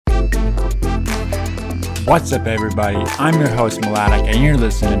What's up, everybody? I'm your host, Mladic, and you're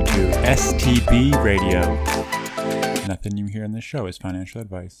listening to STB Radio. Nothing you hear on this show is financial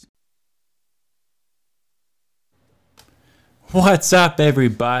advice. What's up,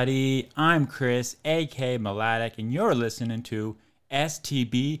 everybody? I'm Chris, aka Mladic, and you're listening to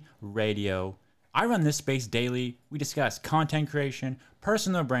STB Radio. I run this space daily. We discuss content creation,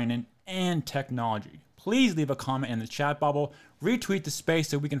 personal branding, and technology. Please leave a comment in the chat bubble. Retweet the space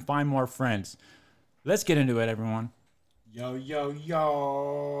so we can find more friends. Let's get into it, everyone. Yo, yo,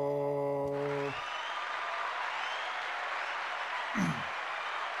 yo.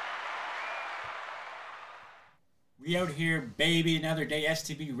 We out here, baby. Another day,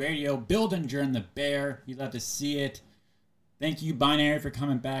 STB Radio. Building during the bear. You love to see it. Thank you, Binary, for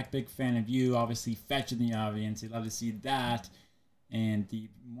coming back. Big fan of you. Obviously, Fetch in the audience. You love to see that. And the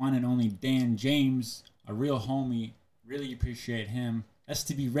one and only Dan James, a real homie. Really appreciate him.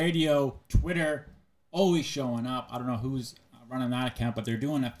 STB Radio, Twitter, always showing up. I don't know who's running that account, but they're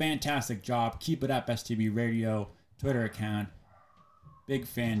doing a fantastic job. Keep it up, STB Radio, Twitter account. Big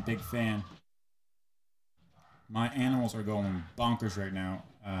fan, big fan. My animals are going bonkers right now.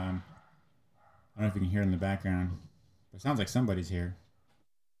 I don't know if you can hear it in the background, but it sounds like somebody's here.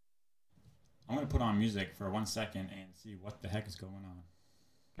 I'm going to put on music for 1 second and see what the heck is going on.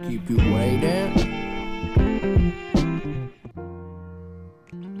 Keep you waiting.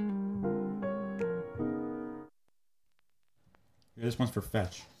 Yeah, this one's for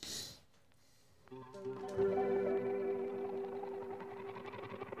Fetch.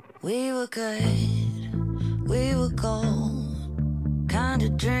 We were good, we were gold, kind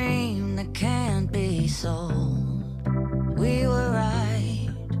of dream that can't be sold. We were right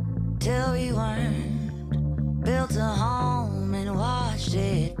till we weren't, built a home and watched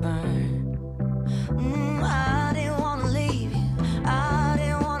it burn. I didn't want to leave you, I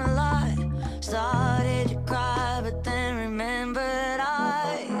didn't want to lie. Started to cry, but then remembered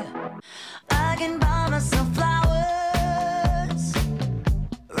I can buy myself flowers,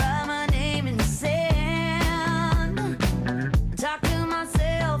 write my name in the sand, talk to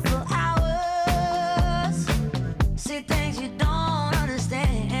myself for hours, see things you don't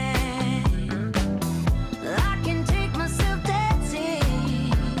understand. I can take myself dancing,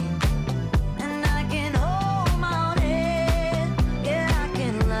 and I can hold my own head. Yeah, I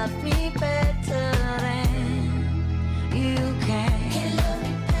can love me better than you can. Can love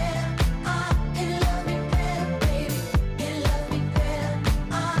me better, I can love me better, baby. Can love me better,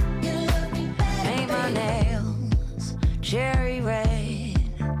 I can love me better. Paint my nails cherry red,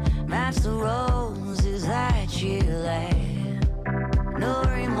 match the roses that you left. No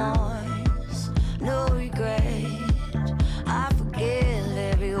remorse, no regret. I forgive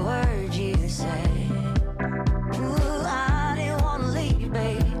every word you said. Ooh, I didn't want to leave,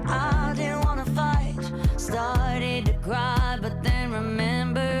 baby. I didn't want to fight. Started to cry, but then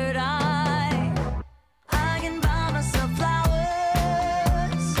remembered I can buy myself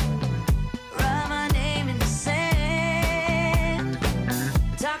flowers, write my name in the sand,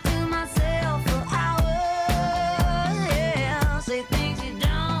 talk to myself for hours, yeah, say things you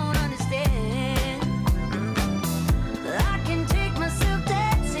don't understand. I can take myself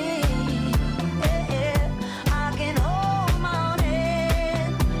dancing, yeah, I can hold my own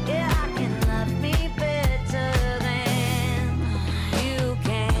head, yeah, I can love me better than you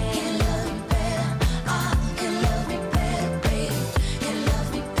can. Can love me better, I can love me better, baby. Can love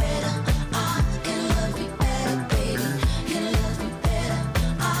me better, I can love me better, baby. Can love me better,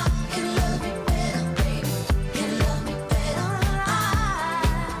 I can love me better, baby. Can love me better,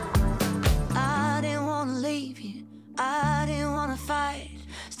 I didn't want to leave you, I didn't want to fight.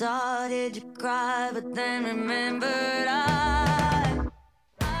 Started to cry, but then remembered I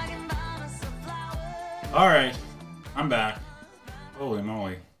can buy myself flowers. All right, I'm back. Holy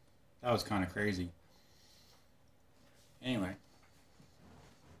moly. That was kind of crazy. Anyway.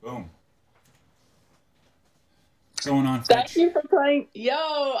 Boom. What's going on, Thank Fetch? you for playing. Yo,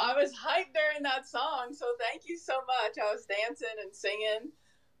 I was hyped during that song, so thank you so much. I was dancing and singing.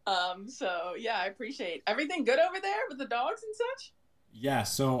 So yeah, I appreciate everything. Good over there with the dogs and such. Yeah,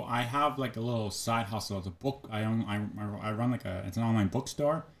 so I have like a little side hustle. It's a book. I run like it's an online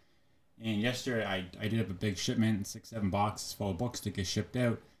bookstore. And yesterday I did up a big shipment, 6-7 boxes full of books to get shipped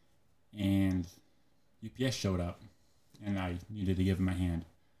out. And UPS showed up. And I needed to give them a hand.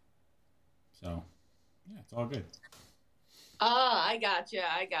 So, yeah, it's all good. Ah, I gotcha.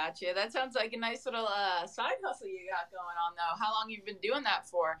 That sounds like a nice little side hustle you got going on, though. How long you've been doing that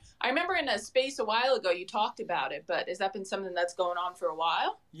for? I remember in a space a while ago you talked about it, but has that been something that's going on for a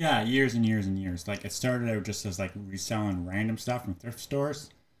while? Yeah, years and years and years. Like, it started out just as, like, reselling random stuff from thrift stores.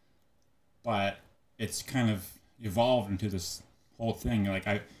 But it's kind of evolved into this whole thing. Like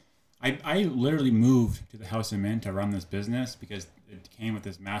I literally moved to the house I'm in to run this business because it came with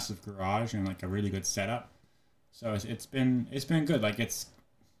this massive garage and like a really good setup. So it's been good. Like it's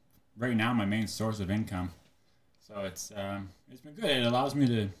right now my main source of income. So it's been good. It allows me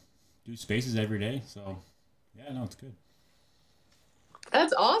to do spaces every day. So yeah, no, it's good.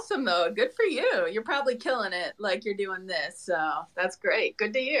 That's awesome, though. Good for you. You're probably killing it like you're doing this. So that's great.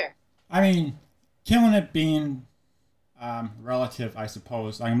 Good to hear. I mean, killing it being relative, I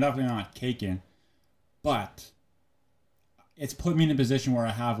suppose. I'm definitely not caking, but it's put me in a position where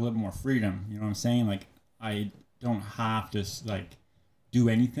I have a little more freedom. You know what I'm saying? Like I don't have to like do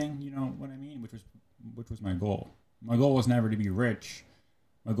anything. You know what I mean? Which was my goal. My goal was never to be rich.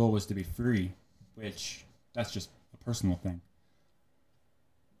 My goal was to be free, which that's just a personal thing.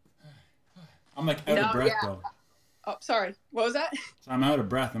 I'm like out of breath though. Oh, sorry. What was that? So I'm out of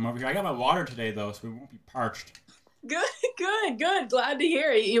breath. I'm over here. I got my water today though, so we won't be parched. Good. Glad to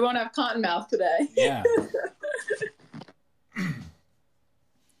hear it. You won't have cotton mouth today. Yeah.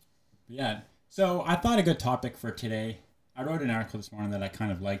 Yeah. So I thought a good topic for today. I wrote an article this morning that I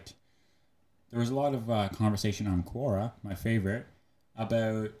kind of liked. There was a lot of conversation on Quora, my favorite,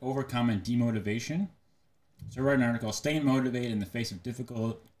 about overcoming demotivation. So I wrote an article, Staying Motivated in the Face of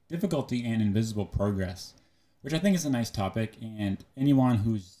Difficulty and Invisible Progress, which I think is a nice topic. And anyone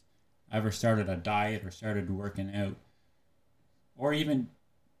who's ever started a diet or started working out or even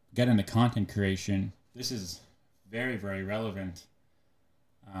get into content creation, this is very, very relevant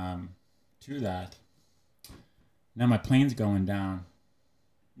to that. Now my plane's going down.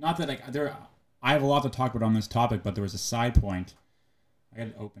 Not that I have a lot to talk about on this topic, but there was a side point. I got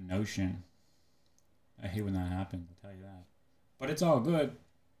an open notion. I hate when that happens, I'll tell you that. But it's all good.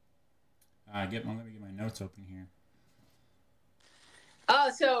 Let me get my notes open here.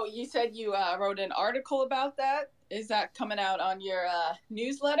 So you said you wrote an article about that. Is that coming out on your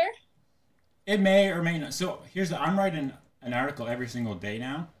newsletter? It may or may not. So I'm writing an article every single day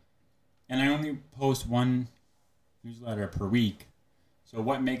now, and I only post one newsletter per week. So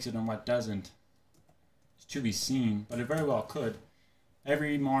what makes it and what doesn't is to be seen, but it very well could.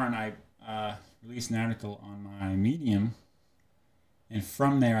 Every morning I release an article on my Medium, and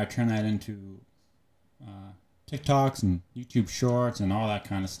from there I turn that into TikToks and YouTube Shorts and all that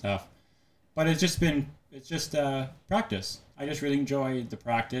kind of stuff. But it's just practice. I just really enjoy the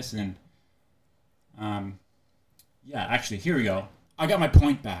practice, and yeah, actually, here we go. I got my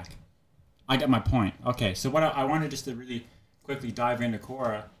point back. I got my point. Okay, so what I wanted just to really quickly dive into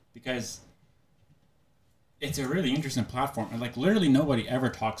Quora, because it's a really interesting platform. And like literally nobody ever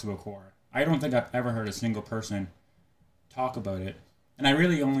talks about Quora. I don't think I've ever heard a single person talk about it. And I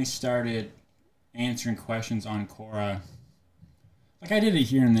really only started answering questions on Quora. Like I did it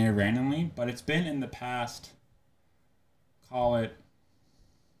here and there randomly, but it's been in the past, call it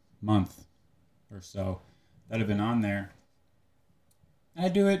month or so, that have been on there. And I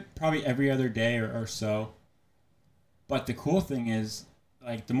do it probably every other day or so. But the cool thing is,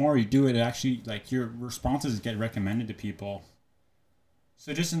 like, the more you do it, actually, like, your responses get recommended to people.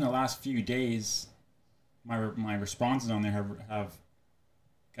 So just in the last few days, my responses on there have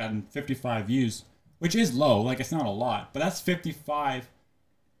gotten 55 views, which is low. Like, it's not a lot, but that's 55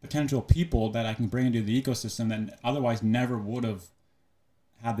 potential people that I can bring into the ecosystem that otherwise never would have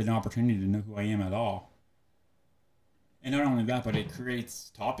had the opportunity to know who I am at all. And not only that, but it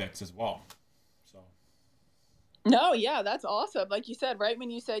creates topics as well. So. No, yeah, that's awesome. Like you said, right when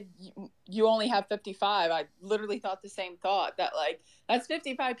you said you only have 55, I literally thought the same thought, that like that's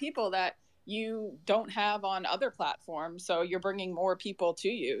 55 people that you don't have on other platforms. So you're bringing more people to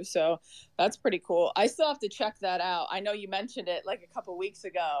you. So that's pretty cool. I still have to check that out. I know you mentioned it like a couple weeks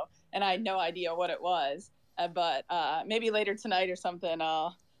ago and I had no idea what it was, but maybe later tonight or something,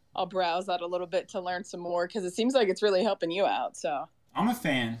 I'll browse that a little bit to learn some more, because it seems like it's really helping you out. So I'm a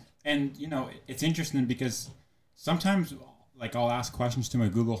fan, and you know, it's interesting because sometimes like I'll ask questions to my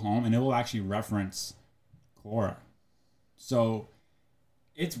Google Home and it will actually reference Quora. So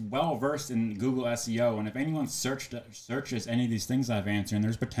it's well versed in Google SEO, and if anyone searches any of these things I've answered, and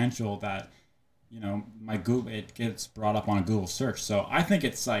there's potential that, you know, it gets brought up on a Google search. So I think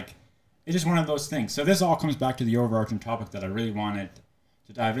it's just one of those things. So this all comes back to the overarching topic that I really wanted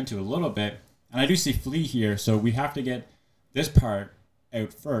to dive into a little bit. And I do see Flea here, so we have to get this part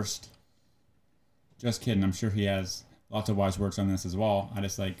out first. Just kidding. I'm sure he has lots of wise words on this as well. I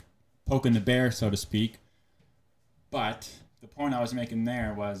just like poking the bear, so to speak. But the point I was making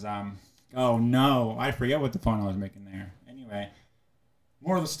there was, oh no, I forget what the point I was making there. Anyway,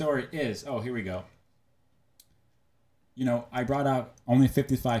 more of the story is, oh, here we go. I brought out only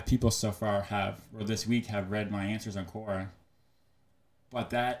 55 people so far or this week have read my answers on Quora. But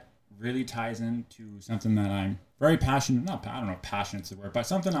that really ties into something that I'm very passionate, I don't know if passionate's the word, but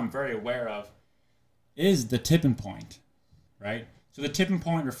something I'm very aware of is the tipping point, right? So the tipping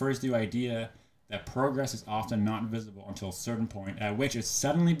point refers to the idea that progress is often not visible until a certain point at which it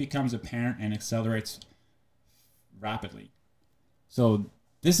suddenly becomes apparent and accelerates rapidly. So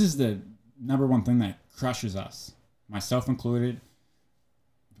this is the number one thing that crushes us, myself included.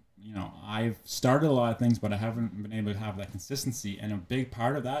 I've started a lot of things, but I haven't been able to have that consistency. And a big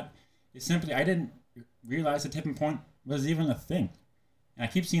part of that is simply I didn't realize the tipping point was even a thing. And I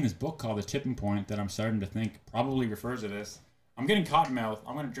keep seeing this book called The Tipping Point that I'm starting to think probably refers to this. I'm getting cotton mouth.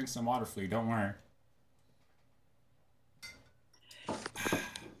 I'm going to drink some water for you. Don't worry.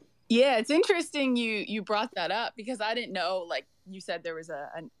 Yeah, it's interesting you brought that up because I didn't know, like you said, there was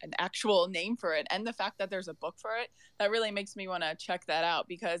an actual name for it, and the fact that there's a book for it, that really makes me want to check that out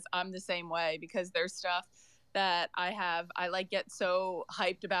because I'm the same way, because there's stuff that I like get so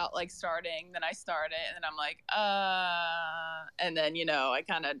hyped about like starting, then I start it and then I'm like, and then, I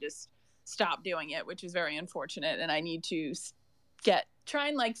kind of just stop doing it, which is very unfortunate, and I need to try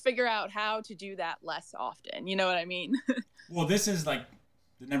and like figure out how to do that less often. You know what I mean? Well, this is like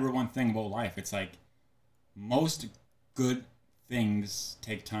the number one thing about life. It's like most good things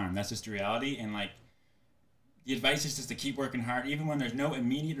take time. That's just the reality. And like the advice is just to keep working hard, even when there's no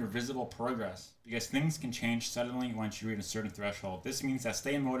immediate or visible progress, because things can change suddenly once you reach a certain threshold. This means that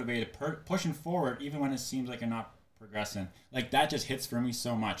staying motivated, pushing forward, even when it seems like you're not progressing. Like that just hits for me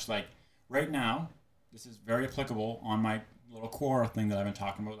so much. Like right now, this is very applicable on my little core thing that I've been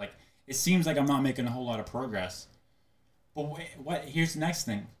talking about. Like it seems like I'm not making a whole lot of progress. But what? Here's the next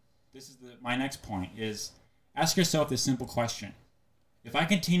thing. This is my next point is ask yourself this simple question. If I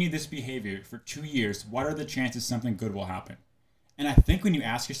continue this behavior for 2 years, what are the chances something good will happen? And I think when you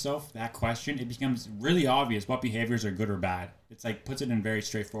ask yourself that question, it becomes really obvious what behaviors are good or bad. It's like puts it in a very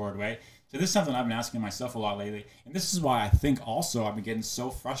straightforward way. So this is something I've been asking myself a lot lately. And this is why I think also I've been getting so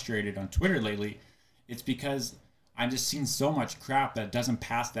frustrated on Twitter lately. It's because I'm just seeing so much crap that doesn't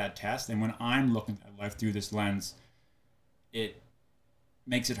pass that test. And when I'm looking at life through this lens, it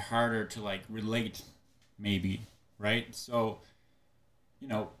makes it harder to like relate, maybe, right? So,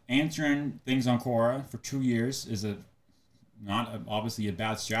 answering things on Quora for 2 years is obviously a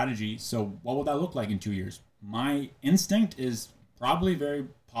bad strategy. So what will that look like in 2 years? My instinct is probably very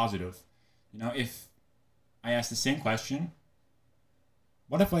positive. If I ask the same question,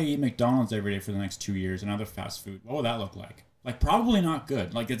 what if I eat McDonald's every day for the next 2 years and other fast food? What will that look like? Like probably not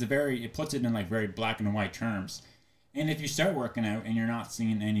good. Like it puts it in like very black and white terms. And if you start working out and you're not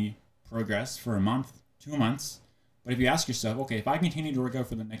seeing any progress for a month, 2 months, but if you ask yourself, okay, if I continue to work out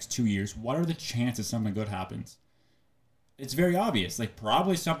for the next 2 years, what are the chances something good happens? It's very obvious. Like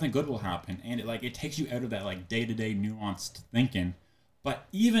probably something good will happen, and it takes you out of that like day-to-day nuanced thinking. But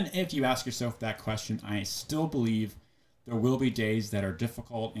even if you ask yourself that question, I still believe there will be days that are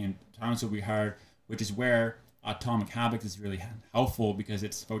difficult and times will be hard, which is where Atomic Habits is really helpful because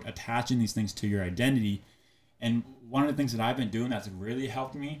it's about attaching these things to your identity. And one of the things that I've been doing that's really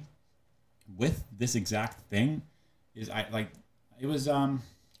helped me with this exact thing is it was in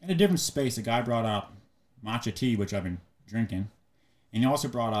a different space. A guy brought up matcha tea, which I've been drinking, and he also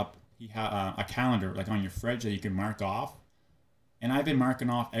brought up he had a calendar like on your fridge that you can mark off. And I've been marking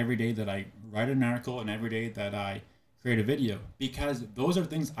off every day that I write an article and every day that I create a video, because those are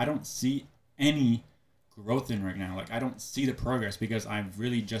things I don't see any growth in right now. Like I don't see the progress because I've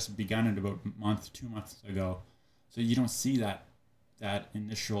really just begun it about a month, 2 months ago. So you don't see that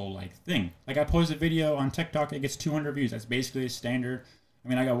initial like thing. Like I post a video on TikTok, it gets 200 views. That's basically a standard. I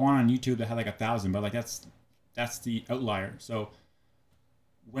mean, I got one on YouTube that had like 1,000, but like that's the outlier. So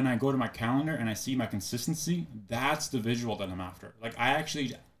when I go to my calendar and I see my consistency, that's the visual that I'm after. Like I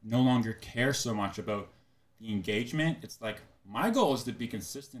actually no longer care so much about the engagement. It's like my goal is to be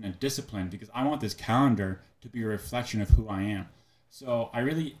consistent and disciplined because I want this calendar to be a reflection of who I am. So I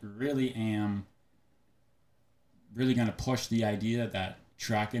really, really am really going to push the idea that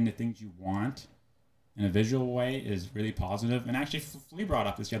tracking the things you want in a visual way is really positive. And actually, Flea brought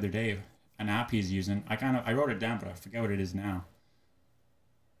up this the other day, an app he's using. I wrote it down, but I forget what it is now.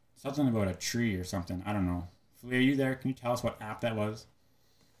 Something about a tree or something. I don't know. Flea, are you there? Can you tell us what app that was?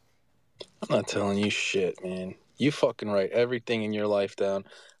 I'm not telling you shit, man. You fucking write everything in your life down.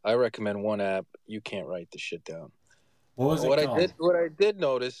 I recommend one app. You can't write the shit down. What was it called? What I did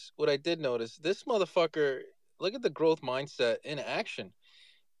notice, this motherfucker, look at the growth mindset in action.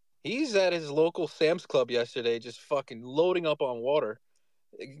 He's at his local Sam's Club yesterday, just fucking loading up on water.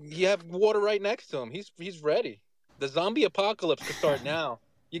 You have water right next to him. He's ready. The zombie apocalypse could start now.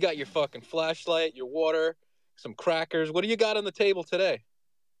 You got your fucking flashlight, your water, some crackers. What do you got on the table today?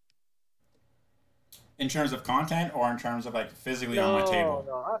 In terms of content or in terms of like physically on my table?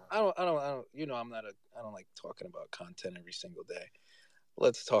 No, I don't. You know, I don't like talking about content every single day.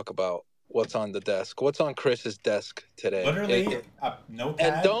 Let's talk about what's on the desk. What's on Chris's desk today? Literally, a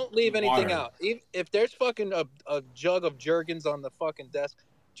notepad. And don't leave anything water. out. If there's fucking a jug of Jergens on the fucking desk,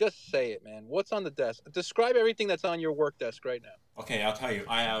 just say it, man. What's on the desk? Describe everything that's on your work desk right now. Okay, I'll tell you.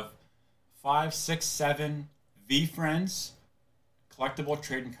 I have 5, 6, 7 V-Friends collectible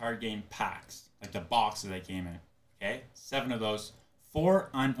trading card game packs, like the box that they came in. Okay, 7 of those, 4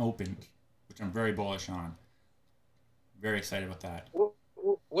 unopened, which I'm very bullish on. Very excited with that.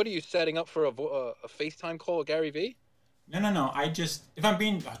 What are you setting up for a FaceTime call with Gary V? No. I just, if I'm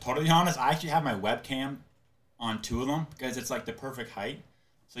being totally honest, I actually have my webcam on 2 of them because it's like the perfect height.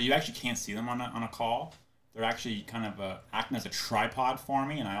 So you actually can't see them on a call. They're actually kind of acting as a tripod for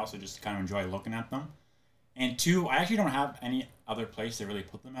me, and I also just kind of enjoy looking at them. And 2, I actually don't have any other place to really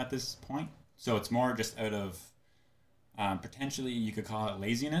put them at this point. So it's more just out of potentially you could call it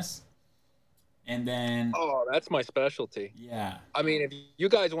laziness. And then... Oh, that's my specialty. Yeah. I mean, if you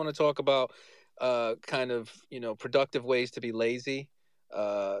guys want to talk about kind of, productive ways to be lazy,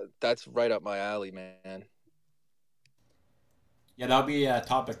 that's right up my alley, man. Yeah, that'll be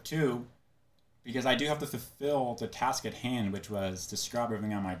topic 2, because I do have to fulfill the task at hand, which was to scrub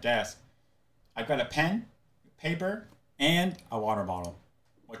everything on my desk. I've got a pen, paper, and a water bottle,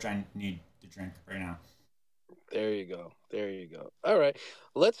 which I need to drink right now. There you go. All right.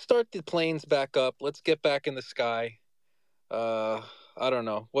 Let's start the planes back up. Let's get back in the sky. I don't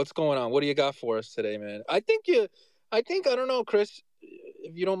know. What's going on? What do you got for us today, man? I don't know, Chris,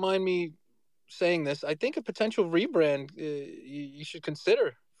 if you don't mind me saying this, I think a potential rebrand you should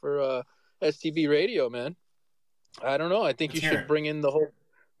consider for STB Radio, man. I don't know. I think you should bring in the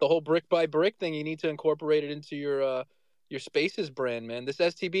whole brick by brick thing. You need to incorporate it into your Spaces brand, man. This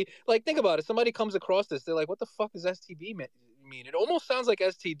STB, like, think about it. Somebody comes across this, they're like, "What the fuck does STB mean?" It almost sounds like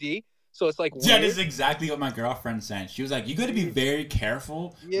STD, so it's like weird. That is exactly what my girlfriend said. She was like, "You got to be very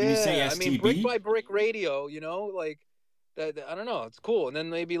careful when you say STB." I mean, brick by brick radio, like that. I don't know. It's cool. And then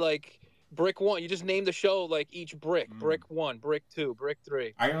maybe like brick 1. You just name the show like each brick. Brick 1, brick 2, brick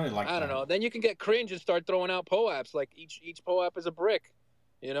 3. I really like that. I don't know. Then you can get cringe and start throwing out POAPs. Like each POAP is a brick.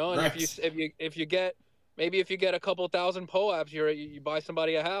 And Bricks. if you get a couple thousand POAPs, you buy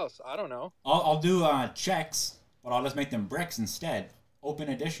somebody a house. I don't know. I'll do checks, but I'll just make them bricks instead. Open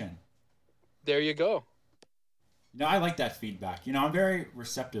edition. There you go. I like that feedback. I'm very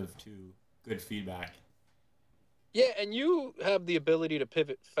receptive to good feedback. Yeah, and you have the ability to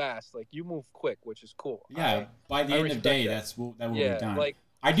pivot fast. Like, you move quick, which is cool. Yeah, by the end of the day, that will be done. Like,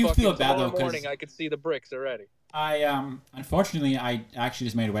 I do feel bad though, tomorrow morning I could see the bricks already. Unfortunately, I actually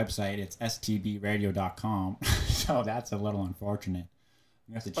just made a website. It's stbradio.com, so that's a little unfortunate.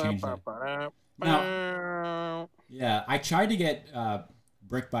 We have to change it. Now, yeah, I tried to get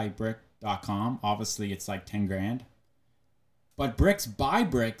brickbybrick.com. Obviously, it's like 10 grand. But Bricks by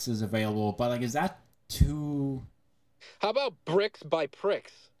Bricks is available. But like, is that too? How about Bricks by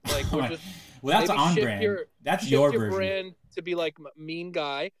Pricks? Like, we're just well, that's on brand. That's your version. Brand to be like mean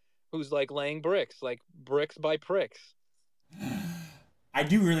guy who's like laying bricks, like Bricks by Pricks. I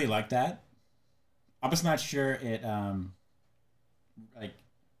do really like that. I'm just not sure it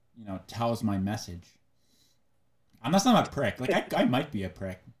tells my message. I'm not a prick. Like I might be a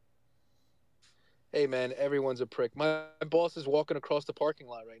prick. Hey man, everyone's a prick. My boss is walking across the parking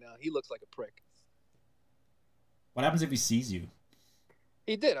lot right now. He looks like a prick. What happens if he sees you?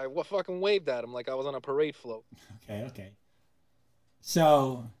 He did. I fucking waved at him like I was on a parade float. Okay.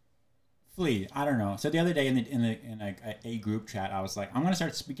 So, Flea, I don't know. So the other day in a group chat, I was like, I'm gonna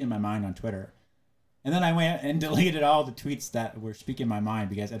start speaking my mind on Twitter, and then I went and deleted all the tweets that were speaking my mind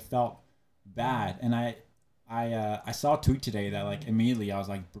because it felt bad. And I saw a tweet today that like immediately I was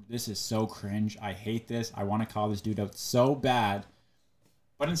like, this is so cringe. I hate this. I want to call this dude out so bad.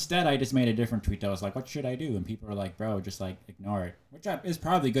 But instead, I just made a different tweet that was like, what should I do? And people are like, bro, just like ignore it, which is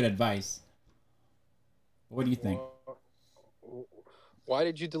probably good advice. But what do you think? Why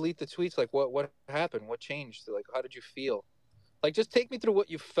did you delete the tweets? Like, what happened? What changed? Like, how did you feel? Like, just take me through what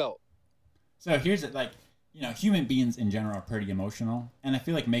you felt. So here's it. Like, human beings in general are pretty emotional. And I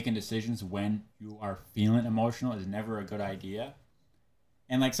feel like making decisions when you are feeling emotional is never a good idea.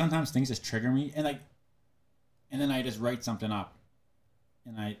 And like, sometimes things just trigger me. And then I just write something up.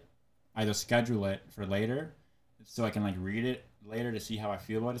 And I either schedule it for later so I can like read it later to see how I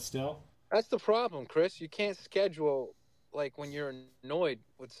feel about it still. That's the problem, Chris. You can't schedule like when you're annoyed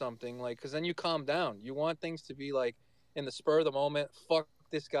with something, like because then you calm down. You want things to be like in the spur of the moment. Fuck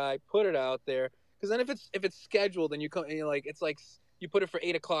this guy, put it out there. Because then if it's scheduled and you come, and you're like it's like you put it for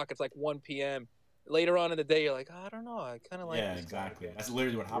 8 o'clock. It's like 1 p.m. Later on in the day, you're like, I don't know. I kind of like Yeah, this exactly. guy. That's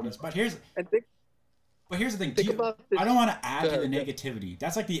literally what happens. Whatever. But And think here's the thing. think about this. I don't want to add Go to the ahead. negativity.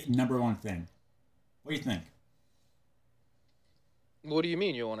 That's like the number one thing. What do you think? What do you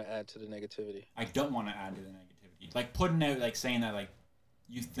mean you want to add to the negativity? I don't want to add to the negativity. Like putting out, like saying that, like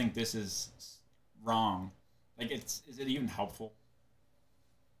you think this is wrong. Like is it even helpful?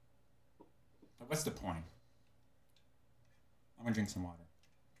 Like, what's the point? I'm gonna drink some water.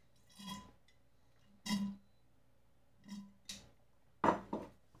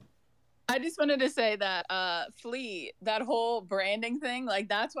 I just wanted to say that Flea, that whole branding thing, like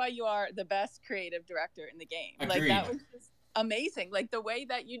that's why you are the best creative director in the game. Like that Agreed. was just amazing. Like the way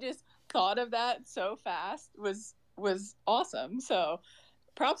that you just thought of that so fast was awesome. So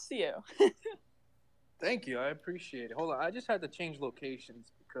props to you. Thank you. I appreciate it. Hold on. I just had to change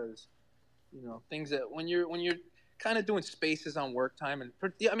locations because, things that when you're kind of doing spaces on work time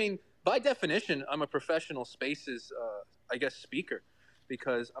I mean, by definition, I'm a professional spaces, I guess, speaker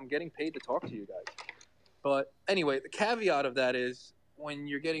because I'm getting paid to talk to you guys. But anyway, the caveat of that is when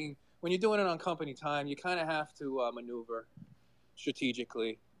you're doing it on company time, you kind of have to maneuver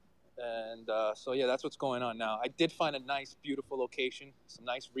strategically. And so, yeah, that's what's going on now. I did find a nice, beautiful location, some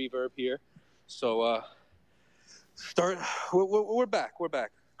nice reverb here. So, we're back. We're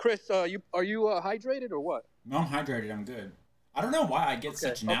back. Chris, are you hydrated or what? No, I'm hydrated. I'm good. I don't know why I get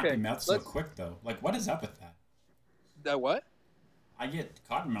such nappy okay. mouth so quick though. Like, what is up with that? That what? I get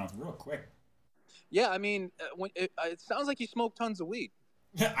cotton mouth real quick. Yeah, I mean, it sounds like you smoke tons of weed.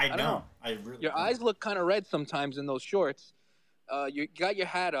 Yeah, I don't know. know. I really. Your don't. eyes look kind of red sometimes in those shorts. You got your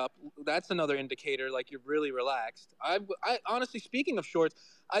hat up. That's another indicator, like you're really relaxed. I honestly, speaking of shorts,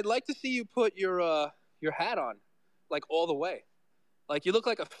 I'd like to see you put your hat on, like all the way. Like you look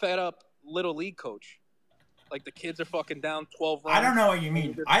like a fed up little league coach. Like the kids are fucking down 12 runs. I don't know what you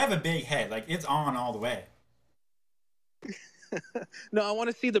mean. I have a big head. Like it's on all the way. No, I want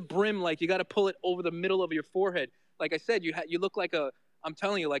to see the brim. Like you got to pull it over the middle of your forehead. Like I said, you look like I'm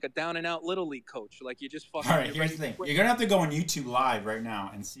telling you, like a down and out little league coach. Like you just fucking. All right, here's the thing. You're gonna have to go on YouTube Live right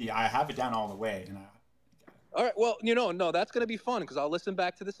now and see. I have it down all the way, and All right. Well, no, that's gonna be fun because I'll listen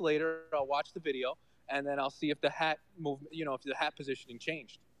back to this later. I'll watch the video, and then I'll see if the hat movement, if the hat positioning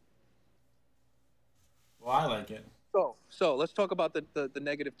changed. well, I like it. So let's talk about the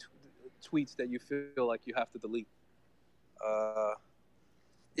negative tweets that you feel like you have to delete.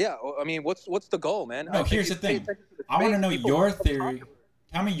 Yeah. I mean, what's the goal, man? No, here's the thing. I want to know your theory.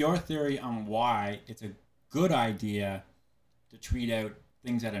 Tell me your theory on why it's a good idea to tweet out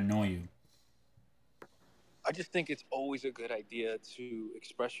things that annoy you. I just think it's always a good idea to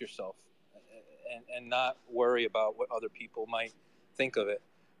express yourself and not worry about what other people might think of it,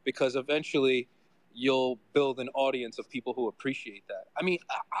 because eventually you'll build an audience of people who appreciate that. I mean,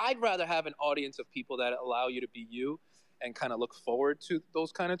 I'd rather have an audience of people that allow you to be you and kind of look forward to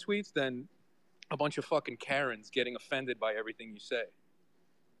those kind of tweets than a bunch of fucking Karens getting offended by everything you say.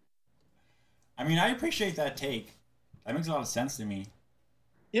 I mean, I appreciate that take. That makes a lot of sense to me.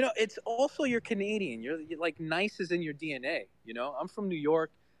 It's also you're Canadian. You're like nice is in your DNA. I'm from New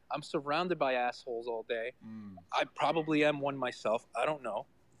York. I'm surrounded by assholes all day. I probably am one myself. I don't know,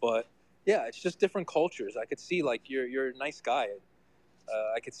 but yeah, it's just different cultures. I could see like you're a nice guy.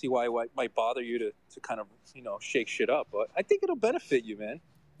 I could see why it might bother you to kind of shake shit up, but I think it'll benefit you, man.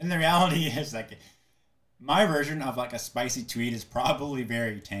 And the reality is, like, my version of like a spicy tweet is probably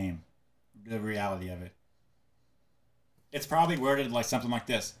very tame. The reality of it. It's probably worded like something like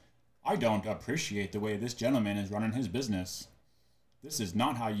this. I don't appreciate the way this gentleman is running his business. This is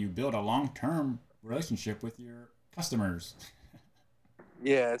not how you build a long-term relationship with your customers.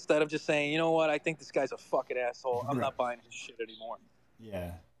 Yeah, instead of just saying, you know what, I think this guy's a fucking asshole. I'm not buying his shit anymore.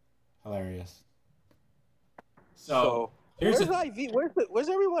 Yeah. Hilarious. So here's where's the- IV? Where's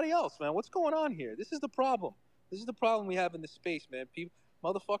everybody else, man? What's going on here? This is the problem. This is the problem we have in this space, man.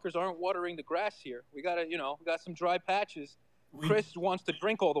 Motherfuckers aren't watering the grass here. We got some dry patches. Chris wants to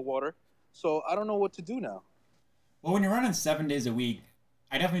drink all the water, so I don't know what to do now. Well, when you're running 7 days a week,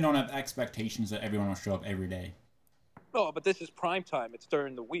 I definitely don't have expectations that everyone will show up every day. No, but this is prime time. It's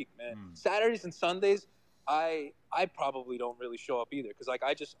during the week, man. Saturdays and Sundays, I probably don't really show up either because like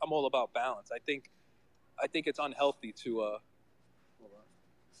I'm all about balance. I think it's unhealthy to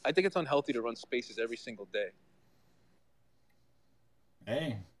run spaces every single day.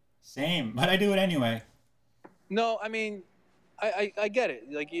 Hey, same, but I do it anyway. No, I mean, I get it.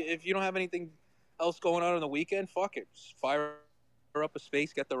 Like if you don't have anything else going on the weekend, fuck it, just fire up a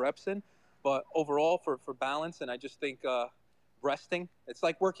space, get the reps in. But overall, for balance, and I just think resting, it's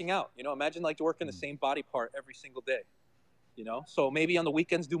like working out. You know, imagine like working the same body part every single day. You know, so maybe on the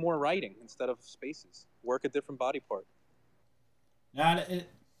weekends do more writing instead of spaces. Work a different body part. Yeah,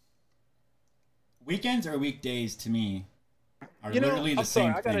 weekends or weekdays to me are You know, literally the I'm sorry,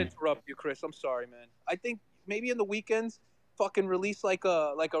 same I gotta thing. interrupt you, Chris. I'm sorry, man. I think maybe in the weekends, fucking release like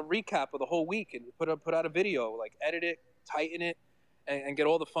a recap of the whole week and put out a video, like edit it, tighten it, and get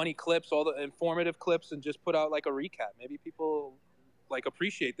all the funny clips, all the informative clips, and just put out like a recap. Maybe people like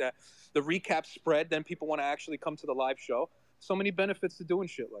appreciate that. The recap spread, then people want to actually come to the live show. So many benefits to doing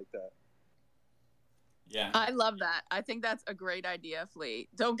shit like that. Yeah. I love that. I think that's a great idea, Flea.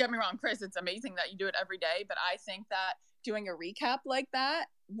 Don't get me wrong, Chris. It's amazing that you do it every day, but I think that doing a recap like that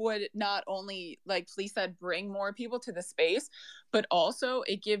would not only, like Flea said, bring more people to the space, but also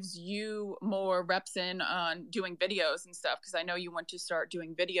it gives you more reps in on doing videos and stuff. Because I know you want to start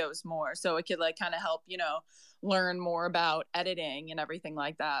doing videos more, so it could like kind of help, learn more about editing and everything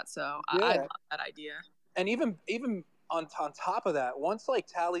like that. So I love that idea. And even on top of that, once like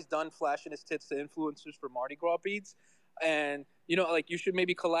Tally's done flashing his tits to influencers for Mardi Gras beads, and like you should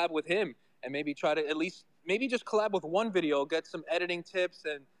maybe collab with him and maybe try to at least maybe just collab with one video, get some editing tips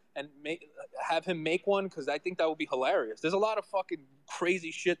and have him make one, because I think that would be hilarious. There's a lot of fucking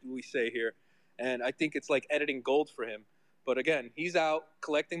crazy shit we say here, and I think it's like editing gold for him. But again, he's out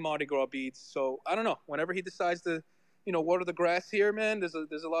collecting Mardi Gras beads, so I don't know. Whenever he decides to, water the grass here, man, there's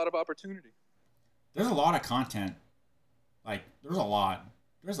a lot of opportunity. There's a lot of content. Like, there's a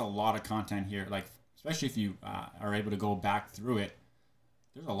lot of content here. Like, especially if you are able to go back through it,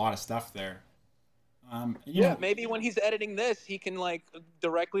 there's a lot of stuff there. Maybe when he's editing this, he can like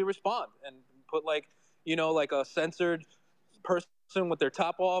directly respond and put like a censored person with their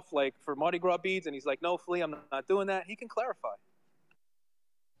top off, like for Mardi Gras beads, and he's like, "No, Flea, I'm not doing that." He can clarify.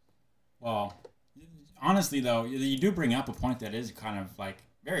 Well, honestly though, you do bring up a point that is kind of like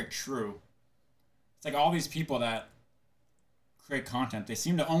very true. It's like all these people that create content, they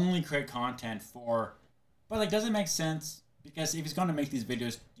seem to only create content but like, does it make sense? Because if he's going to make these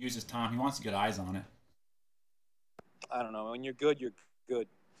videos, use his time, he wants to get eyes on it. I don't know. When you're good, you're good.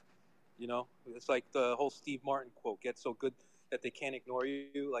 It's like the whole Steve Martin quote: "Get so good that they can't ignore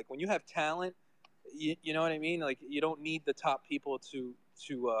you." Like when you have talent, you know what I mean. Like you don't need the top people to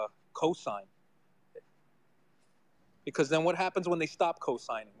co-sign. Because then what happens when they stop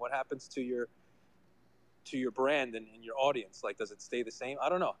co-signing? What happens to your brand and your audience? Like, does it stay the same? I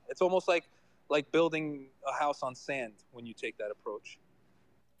don't know. It's almost like building a house on sand when you take that approach.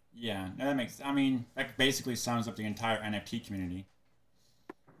 Yeah, that basically sums up the entire NFT community.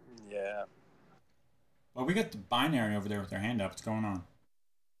 Yeah. Well, we got the Binary over there with their hand up. What's going on?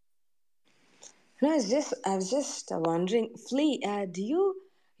 No, I was just wondering, Flea,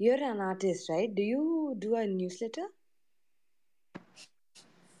 you're an artist, right? Do you do a newsletter?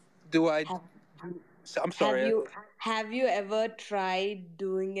 Do I? Have, I'm sorry. have you ever tried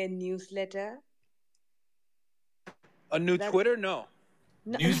doing a newsletter? A new Twitter? No.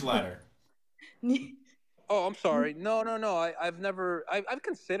 Newsletter. Oh, I'm sorry. No. I've never. I've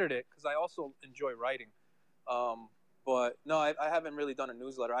considered it because I also enjoy writing. But no, I haven't really done a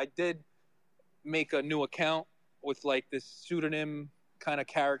newsletter. I did make a new account with like this pseudonym kind of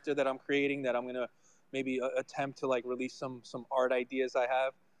character that I'm creating, that I'm gonna maybe attempt to like release some art ideas I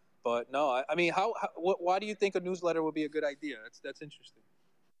have. But no, I mean, why do you think a newsletter would be a good idea? That's interesting.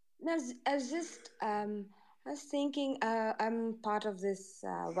 No, I was thinking, I'm part of this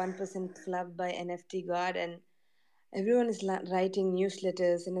 1% club by NFT God, and everyone is writing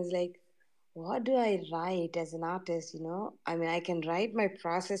newsletters, and it's like, what do I write as an artist? I mean, I can write my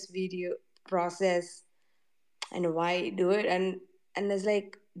process and why do it, and it's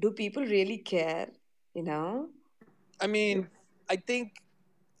like, do people really care? I mean, I think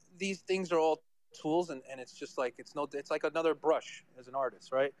these things are all tools, and it's just like it's like another brush as an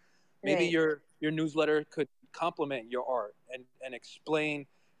artist, right? Maybe Right. your newsletter could complement your art and explain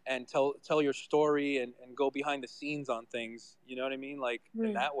and tell your story and go behind the scenes on things. You know what I mean? Like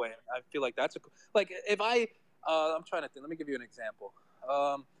in that way, I feel like that's like if I'm trying to think. Let me give you an example.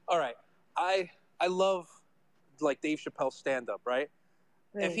 All right, I love like Dave Chappelle's stand up, right?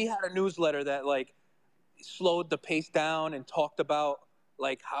 If he Right. had a newsletter that like slowed the pace down and talked about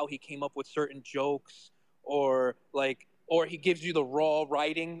like how he came up with certain jokes, or he gives you the raw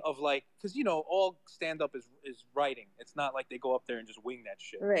writing of like, because all stand up is writing. It's not like they go up there and just wing that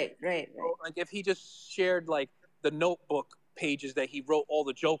shit. Right. So, like if he just shared like the notebook pages that he wrote all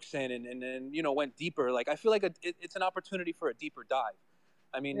the jokes in, and then went deeper, like I feel like it's an opportunity for a deeper dive.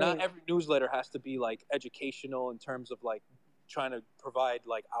 I mean, not Right. every newsletter has to be like educational in terms of like trying to provide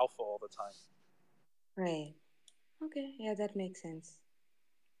like alpha all the time. Right. Okay. Yeah, that makes sense.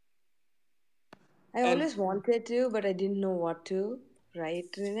 I And always wanted to, but I didn't know what to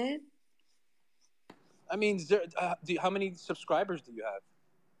write in it. I mean, how many subscribers do you have?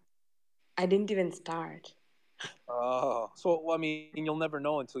 I didn't even start. Oh, so well, I mean, you'll never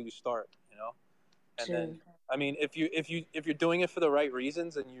know until you start, you know. And then, True. I mean, if you're doing it for the right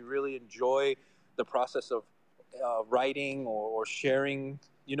reasons and you really enjoy the process of writing or sharing,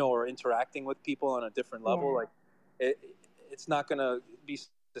 you know, or interacting with people on a different level, Yeah. like it, it's not gonna be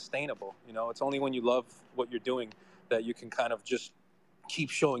sustainable. You know, it's only when you love what you're doing that you can kind of just keep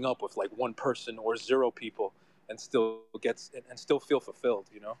showing up with like one person or zero people and still feel fulfilled.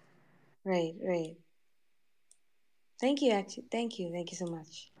 You know. Right. Right. Thank you. Actually, thank you. Thank you so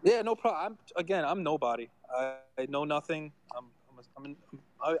much. Yeah, no problem. I'm nobody. I know nothing. I'm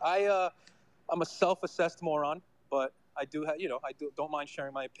a self-assessed moron, but I do have, you know, don't mind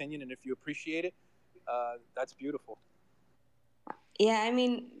sharing my opinion, and if you appreciate it, that's beautiful. Yeah. I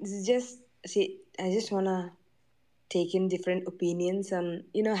mean, it's just see. I just wanna take in different opinions on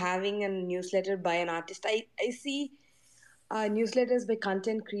having a newsletter by an artist. I see newsletters by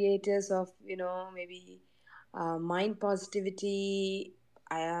content creators of maybe mind positivity.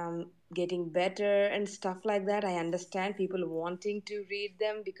 I am getting better and stuff like that. I understand people wanting to read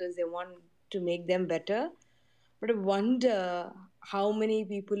them because they want to make them better, but I wonder how many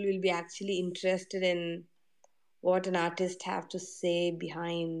people will be actually interested in what an artist have to say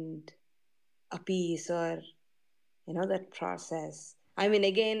behind a piece, or that process. I mean,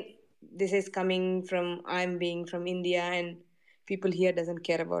 again, this is coming from, I'm being from India, and people here doesn't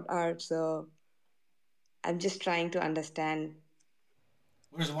care about art, so I'm just trying to understand.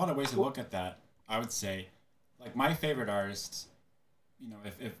 Well, there's a lot of ways to look at that. I would say, like my favorite artists.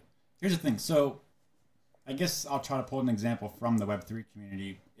 If here's the thing. So I guess I'll try to pull an example from the Web3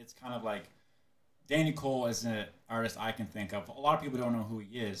 community. It's kind of like Danny Cole is an artist I can think of. A lot of people don't know who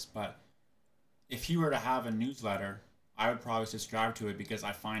he is, but if he were to have a newsletter, I would probably subscribe to it because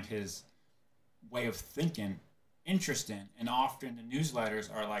I find his way of thinking interesting. And often the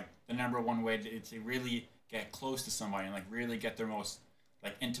newsletters are like the number one way to really get close to somebody and like really get their most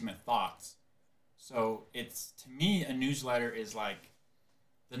like intimate thoughts. So it's, to me, a newsletter is like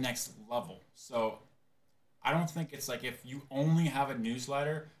the next level. So I don't think it's like if you only have a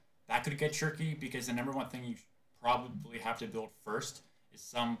newsletter, that could get tricky because the number one thing you probably have to build first is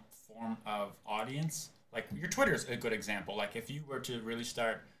some form of audience. Like your Twitter is a good example. Like if you were to really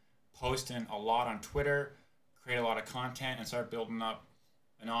start posting a lot on Twitter, create a lot of content, and start building up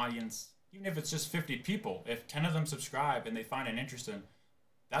an audience, even if it's just 50 people, if 10 of them subscribe and they find it interesting,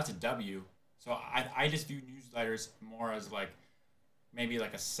 that's a W. So I just view newsletters more as like maybe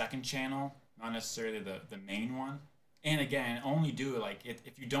like a second channel, not necessarily the main one. And again, only do it like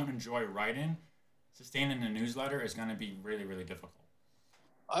if you don't enjoy writing, sustaining a newsletter is going to be really, really difficult.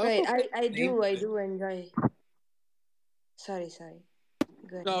 I Right, also think I do enjoy. Sorry.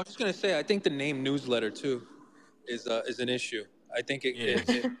 Go no, I ahead. was just gonna say I think the name newsletter too is an issue. I think It is.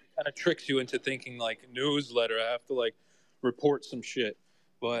 it kind of tricks you into thinking like newsletter. I have to like report some shit.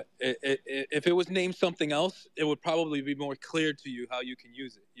 But if it was named something else, it would probably be more clear to you how you can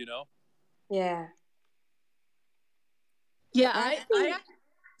use it. You know? Yeah. Yeah, Actually,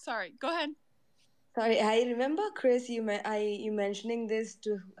 sorry, go ahead. sorry, I remember, Chris, you mentioning this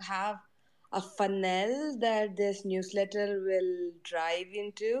to have a funnel that this newsletter will drive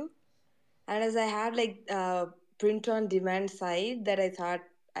into. And as I had like print on demand site that I thought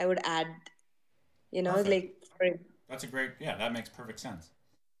I would add, Perfect. like for, That's a great, yeah, that makes perfect sense.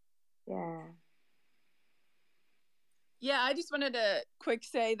 yeah. Yeah, I just wanted to quick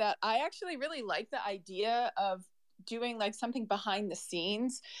say that I actually really like the idea of doing like something behind the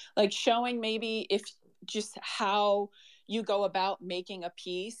scenes, like showing maybe if just how you go about making a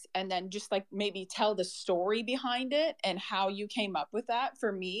piece and then just like maybe tell the story behind it and how you came up with that.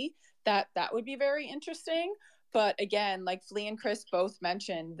 For me, that would be very interesting. But again, like Flea and Chris both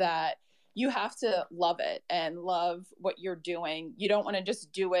mentioned that you have to love it and love what you're doing. You don't want to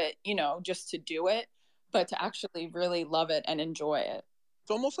just do it, just to do it, but to actually really love it and enjoy it. It's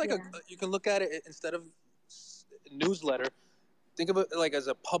almost like Yeah. you can look at it instead of newsletter. Think of it like as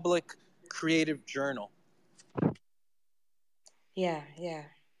a public creative journal. Yeah. Yeah.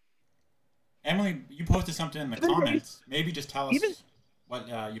 Emily, you posted something in the Even days, comments. Maybe just tell even us what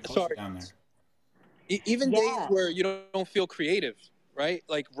you posted sorry, down there. even days Yeah. where you don't feel creative, right?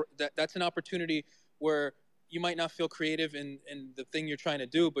 Like that's an opportunity where you might not feel creative in the thing you're trying to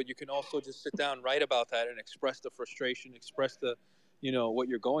do, but you can also just sit down, write about that, and express the frustration, express what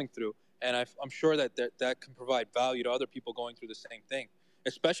you're going through. And I'm sure that can provide value to other people going through the same thing,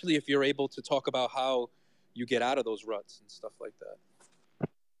 especially if you're able to talk about how you get out of those ruts and stuff like that.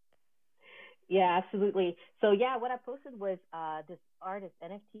 Yeah, absolutely. So yeah, what I posted was this artist,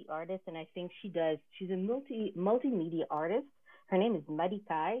 NFT artist, and I think she's a multimedia artist. Her name is Muddy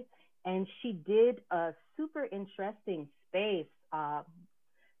Kai, and she did a super interesting space,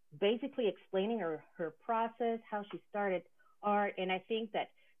 basically explaining her process, how she started art. And I think that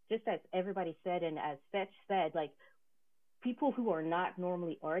just as everybody said, and as Fetch said, like people who are not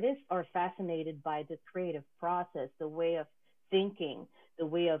normally artists are fascinated by the creative process, the way of thinking, the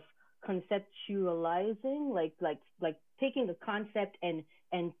way of conceptualizing, like taking a concept and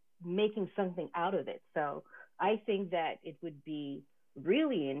making something out of it. So I think that it would be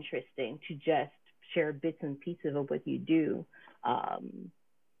really interesting to just share bits and pieces of what you do,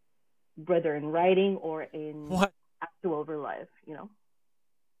 whether in writing or in What? actual real life, you know?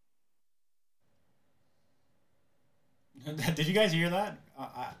 Did you guys hear that?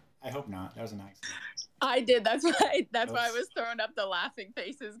 I hope not. That was an accident. I did. That's why I Oops. was throwing up the laughing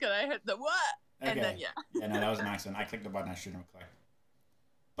faces because I hit the what, and then Okay. Yeah, no, that was an accident. I clicked the button I shouldn't have clicked.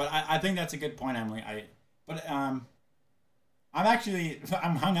 But I think that's a good point, Emily. I'm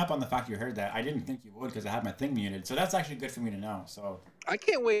hung up on the fact you heard that. I didn't think you would because I had my thing muted. So that's actually good for me to know. So I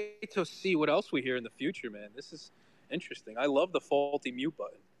can't wait to see what else we hear in the future, man. This is interesting. I love the faulty mute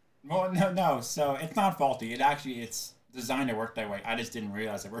button. well, no. So it's not faulty. It's designed to work that way. I just didn't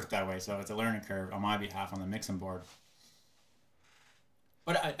realize it worked that way. So it's a learning curve on my behalf on the mixing board.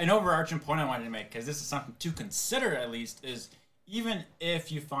 But an overarching point I wanted to make, because this is something to consider at least, is even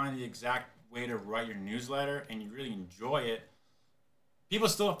if you find the exact way to write your newsletter and you really enjoy it, people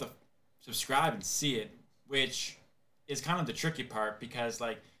still have to subscribe and see it, which is kind of the tricky part because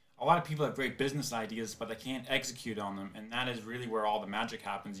like a lot of people have great business ideas, but they can't execute on them, and that is really where all the magic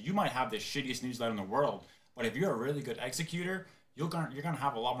happens. You might have the shittiest newsletter in the world, but if you're a really good executor, you're gonna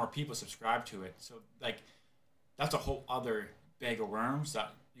have a lot more people subscribe to it. So like that's a whole other bag of worms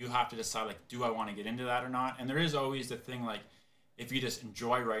that you have to decide like, do I want to get into that or not? And there is always the thing like if you just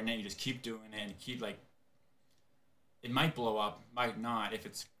enjoy writing it, you just keep doing it and keep like it might blow up, might not. If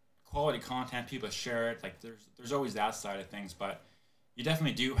it's quality content, people share it. Like there's always that side of things, but you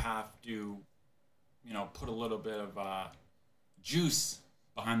definitely do have to, put a little bit of juice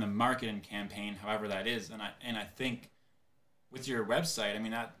behind the marketing campaign, however that is. And I think with your website, I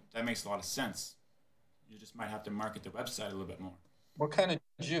mean that makes a lot of sense. You just might have to market the website a little bit more. What kind of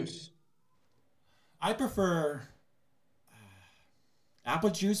juice? I prefer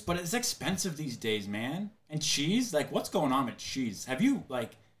apple juice, but it's expensive these days, man. And cheese, like what's going on with cheese? Have you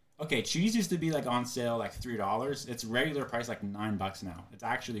okay, cheese used to be like on sale like $3. It's regular price like $9 now. It's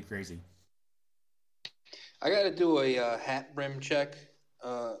actually crazy. I got to do a hat brim check.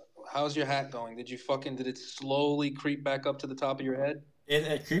 How's your hat going? Did it slowly creep back up to the top of your head?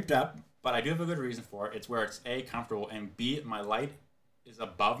 It creeped up, but I do have a good reason for it. It's where it's A, comfortable, and B, my light is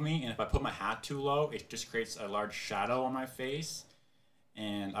above me, and if I put my hat too low, it just creates a large shadow on my face.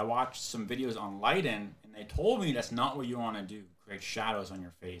 And I watched some videos on lighting, and they told me that's not what you want to do, create shadows on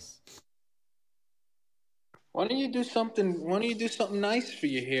your face. Why don't you do something nice for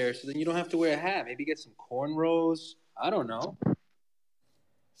your hair so then you don't have to wear a hat? Maybe get some cornrows. I don't know.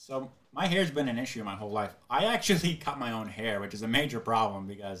 So my hair's been an issue my whole life. I actually cut my own hair, which is a major problem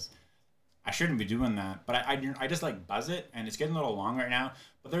because I shouldn't be doing that. But I just like buzz it, and it's getting a little long right now.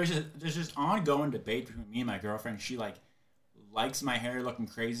 But there's this ongoing debate between me and my girlfriend. She likes my hair looking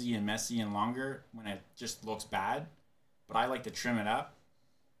crazy and messy and longer when it just looks bad, but I like to trim it up.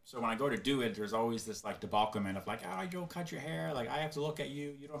 So when I go to do it, there's always this like debauchement of like, oh, you don't cut your hair. Like I have to look at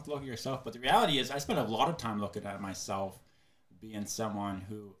you. You don't have to look at yourself. But the reality is I spend a lot of time looking at myself, being someone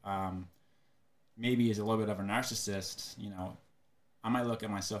who maybe is a little bit of a narcissist. I might look at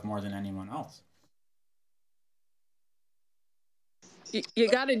myself more than anyone else. You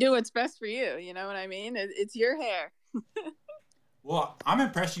got to do what's best for you. You know what I mean? It's your hair. Well, I'm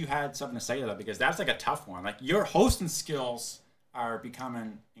impressed you had something to say to that because that's like a tough one. Like your hosting skills are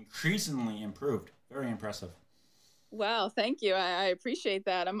becoming increasingly improved. Very impressive. Wow, thank you. I appreciate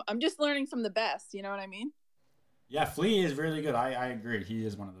that. I'm just learning from the best. You know what I mean? Yeah, Flea is really good. I agree. He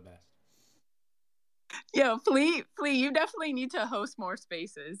is one of the best. Yo, Flea, you definitely need to host more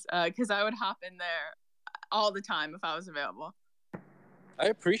spaces because I would hop in there all the time if I was available. I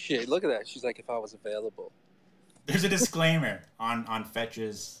appreciate it. Look at that. She's like, if I was available. There's a disclaimer on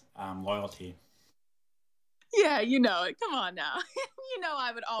Fetch's loyalty. Yeah, you know it. Come on now.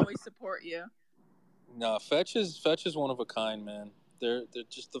 I would always support you. No, Fetch is one of a kind, man. They're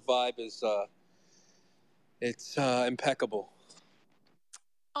just the vibe is it's impeccable.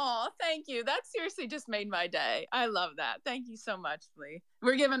 Oh, thank you. That seriously just made my day. I love that. Thank you so much, Flea.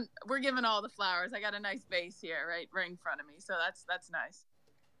 We're giving all the flowers. I got a nice vase here, right in front of me. So that's nice.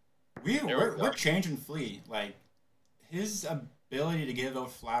 There we We're go. changing Flea. Like his ability to give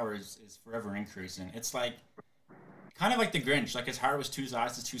out flowers is forever increasing. It's like kind of like the Grinch. Like his heart was two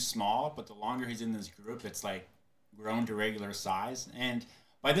sizes too small, but the longer he's in this group, it's like grown to regular size. And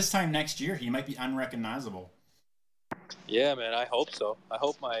by this time next year, he might be unrecognizable. Yeah, man. I hope so. I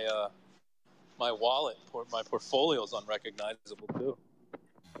hope my wallet or my portfolio is unrecognizable too.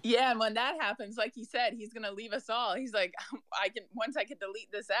 Yeah, and when that happens, like he said, he's gonna leave us all. He's like, once I can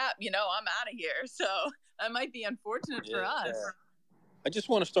delete this app, I'm out of here. So that might be unfortunate for us. Yeah. I just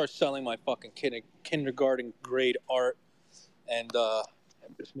want to start selling my fucking kindergarten grade art and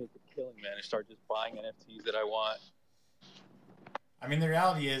just make a killing, man, and start just buying NFTs that I want. I mean, the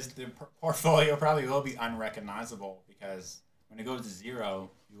reality is the portfolio probably will be unrecognizable because when it goes to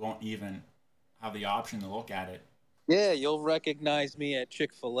zero, you won't even have the option to look at it. Yeah, you'll recognize me at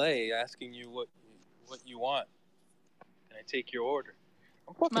Chick-fil-A asking you what you want, and I take your order.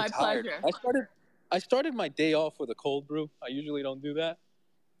 I'm fucking My tired. pleasure. I started my day off with a cold brew. I usually don't do that.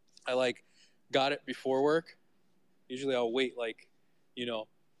 I got it before work. Usually I'll wait a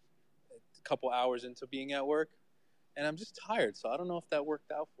couple hours into being at work, and I'm just tired. So I don't know if that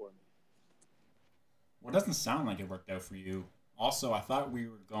worked out for me. Well, it doesn't sound like it worked out for you. Also, I thought we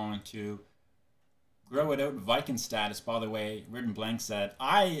were going to grow it out Viking status. By the way, Written Blank said,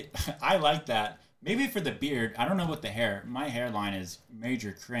 I like that. Maybe for the beard, I don't know what the hair. My hairline is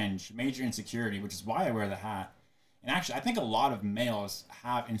major cringe, major insecurity, which is why I wear the hat. And actually, I think a lot of males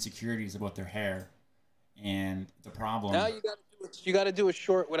have insecurities about their hair, and the problem. Now you got to do a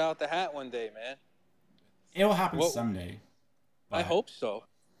short without the hat one day, man. It'll happen someday. I but- hope so.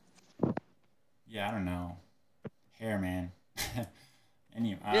 Yeah, I don't know. Hair, man.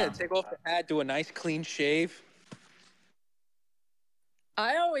 Anyway, Yeah, take off the hat, do a nice clean shave.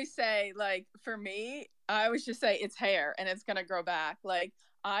 I always say, like, for me, I always just say it's hair and it's gonna grow back. Like,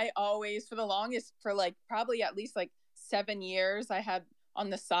 I always, for the longest, for like probably at least like 7 years, I had on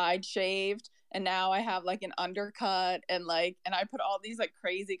the side shaved, and now I have like an undercut, and I put all these like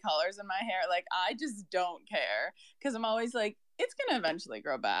crazy colors in my hair. Like, I just don't care because I'm always like, it's gonna eventually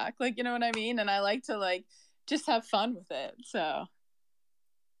grow back. Like, you know what I mean? And I like to like just have fun with it. So.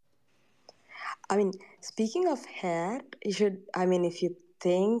 I mean, speaking of hair, you should, I mean, if you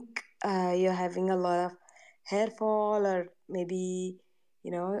think you're having a lot of hair fall, or maybe,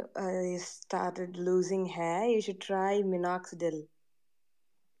 you started losing hair, you should try minoxidil.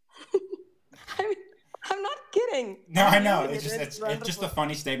 I mean, I'm not kidding. No, I know. using It's just it's just a wonderful.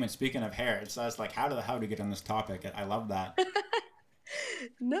 funny statement. Speaking of hair, it's just like how the hell to get on this topic. I love that.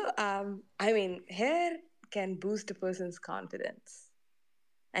 No, I mean, hair can boost a person's confidence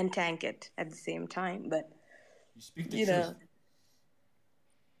and tank it at the same time, but You speak the you truth. know,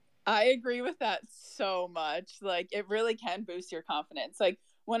 I agree with that so much. Like, it really can boost your confidence. Like,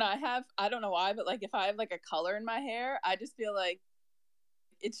 when I don't know why, but like if I have like a color in my hair, I just feel like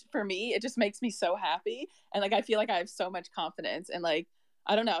it's, for me, it just makes me so happy. And like, I feel like I have so much confidence, and like,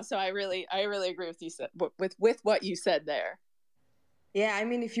 I don't know. So I really agree with you with what you said there. yeah, I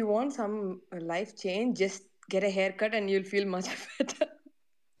mean, if you want some life change, just get a haircut and you'll feel much better.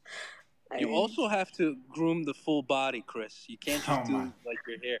 I You mean, also have to groom the full body, Chris. You can't Oh just do my. like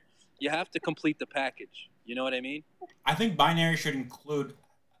your hair. You have to complete the package. You know what I mean? I think Binary should include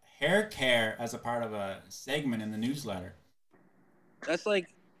hair care as a part of a segment in the newsletter. That's like,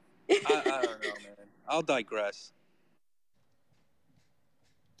 I don't know, man. I'll digress.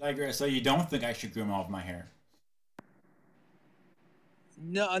 Digress. So you don't think I should groom all of my hair?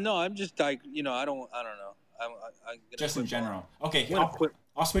 No, I'm just I don't know. I'm gonna Just in quit general. Okay, I'm gonna quit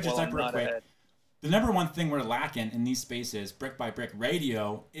I'll switch it while up I'm real not quick. ahead. The number one thing we're lacking in these spaces, Brick by Brick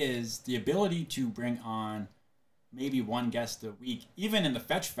Radio, is the ability to bring on maybe one guest a week. Even in the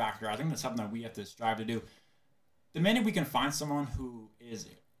fetch factor, I think that's something that we have to strive to do. The minute we can find someone who is,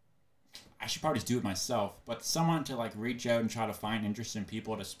 I should probably just do it myself, but someone to like reach out and try to find interesting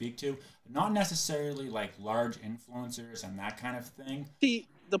people to speak to, not necessarily like large influencers and that kind of thing. See,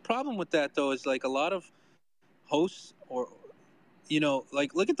 the problem with that though is like a lot of hosts or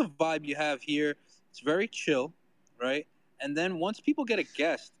like look at the vibe you have here. It's very chill, right? And then once people get a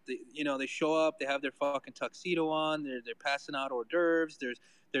guest, they show up, they have their fucking tuxedo on, they're passing out hors d'oeuvres.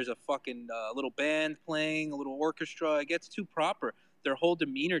 There's a fucking little band playing, a little orchestra. It gets too proper. Their whole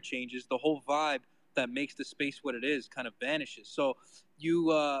demeanor changes. The whole vibe that makes the space what it is kind of vanishes. So you,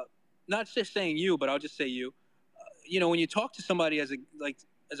 not just saying you, but I'll just say you. When you talk to somebody as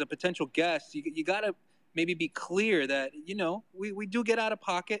a potential guest, you gotta maybe be clear that, you know, we do get out of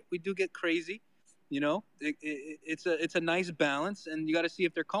pocket, we do get crazy, you know. It's a nice balance, and you got to see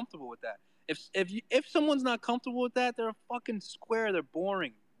if they're comfortable with that. If someone's not comfortable with that, they're a fucking square, they're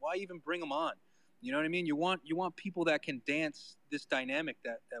boring. Why even bring them on? You know what I mean? You want people that can dance this dynamic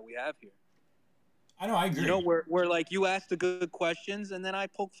that we have here. I know, I agree. You know, where like you ask the good questions and then I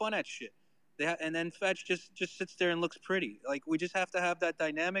poke fun at shit. And then Fetch just sits there and looks pretty. Like, we just have to have that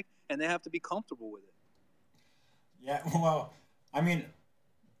dynamic, and they have to be comfortable with it. Yeah, well, I mean,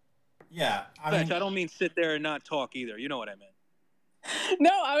 yeah, Fetch, I don't mean sit there and not talk either. You know what I meant. No,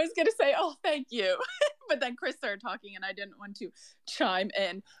 I was going to say, oh, thank you. But then Chris started talking and I didn't want to chime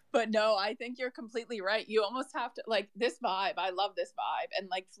in. But no, I think you're completely right. You almost have to, like, this vibe. I love this vibe. And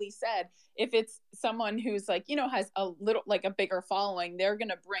like Flea said, if it's someone who's like, you know, has a little, like a bigger following, they're going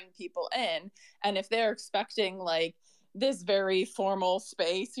to bring people in. And if they're expecting like this very formal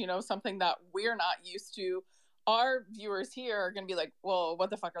space, you know, something that we're not used to, our viewers here are going to be like, well,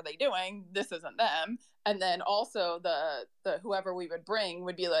 what the fuck are they doing? This isn't them. And then also the whoever we would bring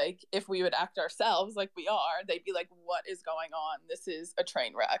would be like, if we would act ourselves like we are, they'd be like, what is going on? This is a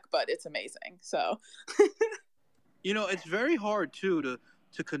train wreck, but it's amazing. So you know, it's very hard too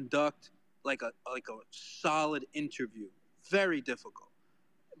to conduct like a solid interview. Very difficult.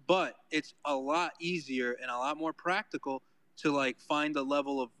 But it's a lot easier and a lot more practical to like find a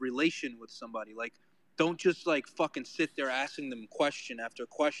level of relation with somebody. Like, don't just like fucking sit there asking them question after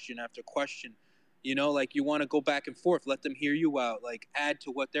question after question. You know, like, you want to go back and forth, let them hear you out, like add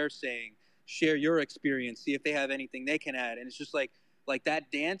to what they're saying, share your experience, see if they have anything they can add. And it's just like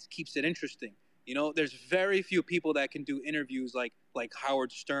that dance keeps it interesting. You know, there's very few people that can do interviews like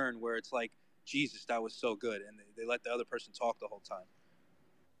Howard Stern, where it's like, Jesus, that was so good, and they let the other person talk the whole time.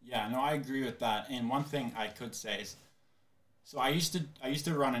 Yeah, no, I agree with that. And one thing I could say is, so I used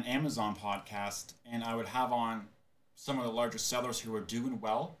to run an Amazon podcast, and I would have on some of the larger sellers who were doing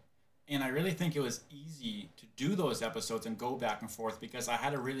well. And I really think it was easy to do those episodes and go back and forth because I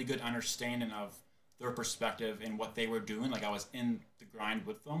had a really good understanding of their perspective and what they were doing. Like, I was in the grind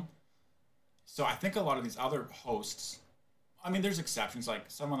with them. So I think a lot of these other hosts, I mean, there's exceptions, like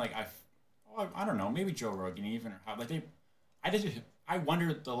someone like I don't know, maybe Joe Rogan even, or how, like, I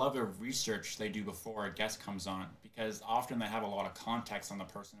wonder the level of research they do before a guest comes on, because often they have a lot of context on the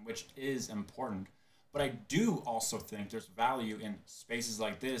person, which is important. But I do also think there's value in spaces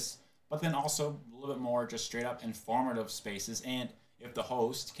like this, but then also a little bit more just straight up informative spaces. And if the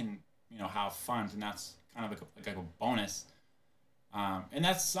host can, you know, have fun, then that's kind of like a bonus. And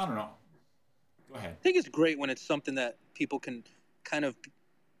that's, I don't know. Go ahead. I think it's great when it's something that people can kind of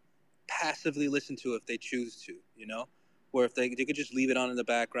passively listen to if they choose to, you know? Where if they could just leave it on in the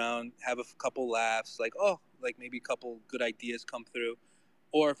background, have a couple laughs, like, oh, like maybe a couple good ideas come through.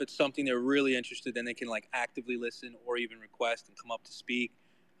 Or if it's something they're really interested in, they can like actively listen or even request and come up to speak.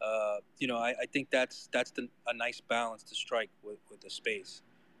 You know, I think that's a nice balance to strike with the space,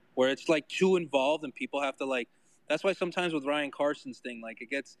 where it's like too involved and people have to like. That's why sometimes with Ryan Carson's thing, like, it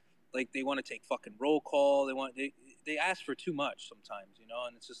gets like they want to take fucking roll call. They ask for too much sometimes, you know,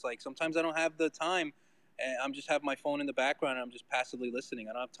 and it's just like sometimes I don't have the time. And I'm just have my phone in the background and I'm just passively listening.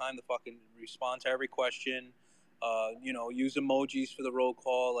 I don't have time to fucking respond to every question. You know, use emojis for the roll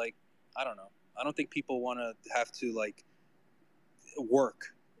call. Like, I don't know. I don't think people want to have to like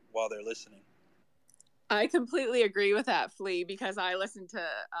work while they're listening. I completely agree with that, Flea, because I listened to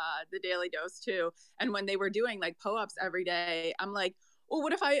the Daily Dose too. And when they were doing like PO-ups every day, I'm like, well,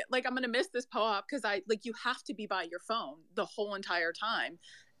 what if I'm going to miss this PO-up because you have to be by your phone the whole entire time.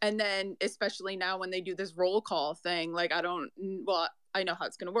 And then especially now when they do this roll call thing, like, I know how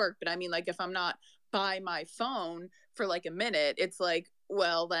it's going to work, but I mean, like, if I'm not by my phone for like a minute, it's like,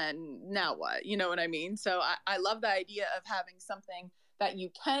 well, then now what? You know what I mean? So I love the idea of having something that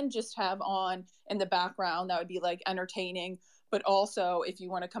you can just have on in the background that would be like entertaining, but also if you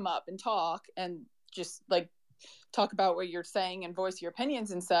want to come up and talk and just like talk about what you're saying and voice your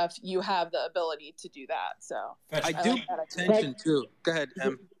opinions and stuff, you have the ability to do that. So I do pay attention too. Go ahead,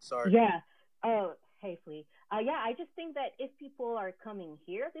 Em. Sorry. Yeah. Oh, hey, Flea. Yeah, I just think that if people are coming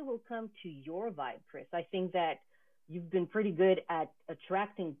here, they will come to your vibe, Chris. I think that you've been pretty good at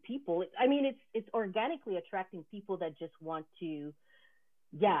attracting people. I mean, it's organically attracting people that just want to,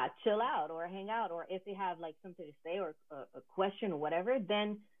 chill out or hang out, or if they have like something to say or a question or whatever,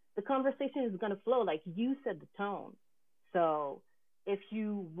 then the conversation is going to flow. Like, you set the tone. So if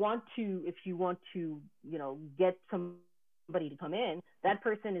you want to, you know, get somebody to come in, that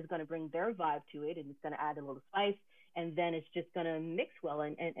person is going to bring their vibe to it, and it's going to add a little spice, and then it's just going to mix well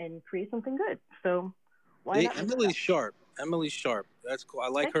and create something good. So why not? Emily's sharp. That's cool. I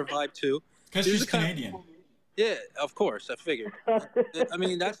like her vibe too. Because These she's are the kind of Canadian. people- Yeah, of course. I figured. I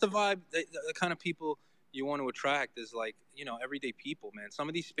mean, that's the vibe. The kind of people you want to attract is like, everyday people, man. Some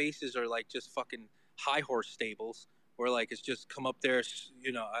of these spaces are like just fucking high horse stables where like it's just come up there.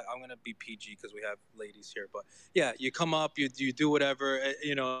 I'm going to be PG because we have ladies here. But yeah, you come up, you do whatever.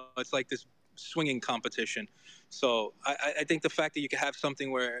 It's like this swinging competition. So I think the fact that you can have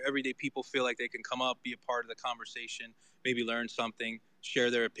something where everyday people feel like they can come up, be a part of the conversation, maybe learn something,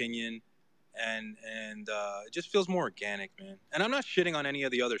 share their opinion, and it just feels more organic, man. And I'm not shitting on any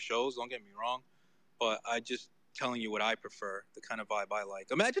of the other shows, don't get me wrong, but I just telling you what I prefer, the kind of vibe I like.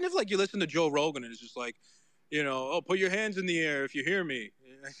 Imagine if like you listen to Joe Rogan and it's just like, oh, put your hands in the air if you hear me.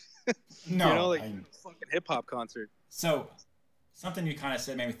 No, like fucking hip hop concert. So, something you kind of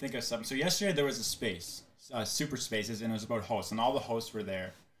said made me think of something. So yesterday there was a space, Super Spaces, and it was about hosts, and all the hosts were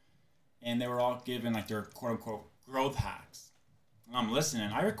there, and they were all given like their quote unquote growth hacks. And I'm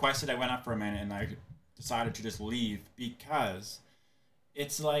listening. I requested. I went up for a minute, and I decided to just leave because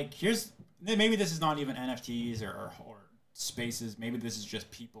it's like maybe this is not even NFTs or spaces. Maybe this is just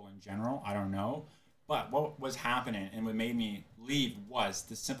people in general. I don't know. But what was happening and what made me leave was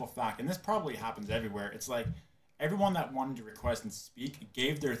the simple fact, and this probably happens everywhere. It's like everyone that wanted to request and speak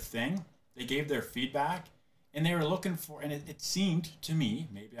gave their thing, they gave their feedback, and they were looking for, and it seemed to me,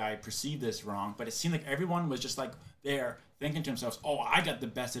 maybe I perceived this wrong, but it seemed like everyone was just like there thinking to themselves, oh, I got the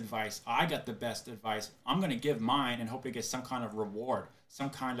best advice, I'm going to give mine and hope to get some kind of reward,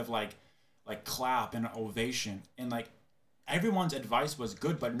 some kind of like clap and ovation. And like everyone's advice was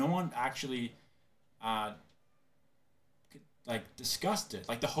good, but no one actually discussed it.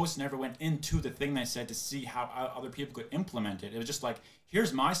 Like the host never went into the thing they said to see how other people could implement it. It was just like,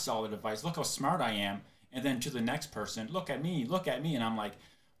 here's my solid advice, look how smart I am, and then to the next person, look at me, and I'm like,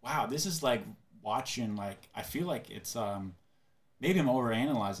 wow, this is like watching, like I feel like it's maybe I'm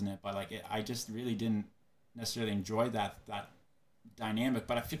overanalyzing it, but like I just really didn't necessarily enjoy that dynamic.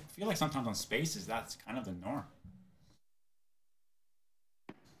 But I feel like sometimes on spaces that's kind of the norm.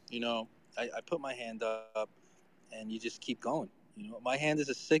 I put my hand up and you just keep going. My hand is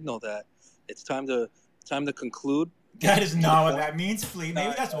a signal that it's time to conclude. That is not what that means, Flea.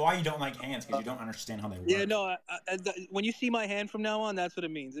 Maybe that's why you don't like hands, because you don't understand how they work. Yeah, no. When you see my hand from now on, that's what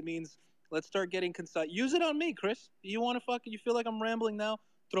it means. It means let's start getting concise. Use it on me, Chris. You feel like I'm rambling now?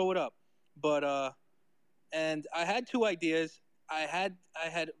 Throw it up. But and I had two ideas. I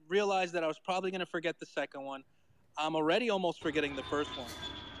had realized that I was probably gonna forget the second one. I'm already almost forgetting the first one.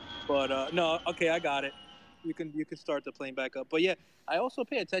 But no, okay, I got it. You can start the plane back up. But yeah, I also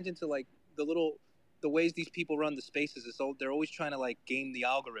pay attention to like the ways these people run the spaces. So they're always trying to like game the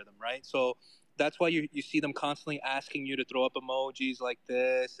algorithm, right? So that's why you see them constantly asking you to throw up emojis like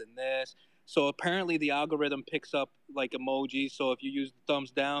this and this. So apparently the algorithm picks up like emojis. So if you use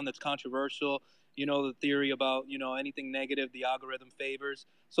thumbs down, that's controversial. The theory about, anything negative, the algorithm favors.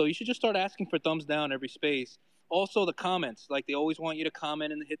 So you should just start asking for thumbs down every space. Also the comments, like they always want you to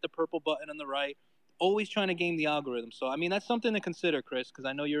comment and hit the purple button on the right. Always trying to game the algorithm. So, I mean, that's something to consider, Chris, because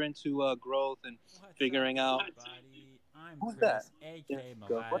I know you're into growth and figuring out. I'm Who's Chris, that? a.k.a. What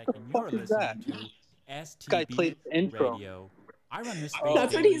Malatic, the and fuck you're is that? listening to This guy played STB the intro. Radio. I run this space.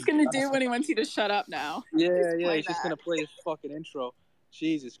 That's what he's gonna do when he wants you to shut up now. Yeah, play he's just that. going to play his fucking intro.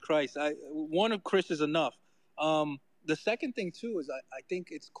 Jesus Christ. One of Chris is enough. The second thing, too, is I think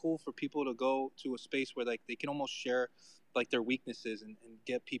it's cool for people to go to a space where like they can almost share like their weaknesses and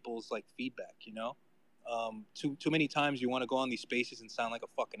get people's like feedback, too many times you want to go on these spaces and sound like a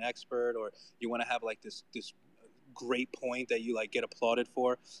fucking expert, or you want to have like this great point that you like get applauded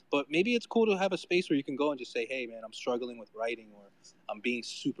for. But maybe it's cool to have a space where you can go and just say, hey man, I'm struggling with writing, or I'm being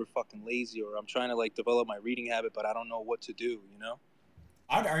super fucking lazy, or I'm trying to like develop my reading habit, but I don't know what to do,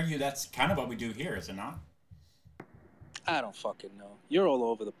 I'd argue that's kind of what we do here, is it not? I don't fucking know. You're all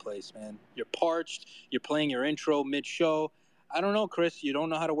over the place, man. You're parched. You're playing your intro mid-show. I don't know, Chris. You don't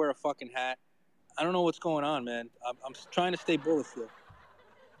know how to wear a fucking hat. I don't know what's going on, man. I'm trying to stay bullish here.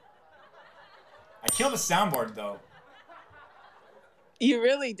 I killed the soundboard, though. You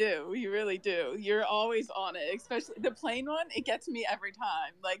really do. You really do. You're always on it, especially the plane one. It gets me every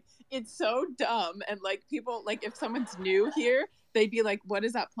time. Like, it's so dumb. And like people, like if someone's new here, they'd be like, what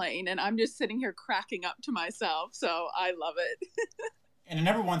is that plane? And I'm just sitting here cracking up to myself. So I love it. And the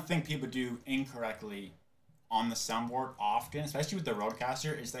number one thing people do incorrectly on the soundboard often, especially with the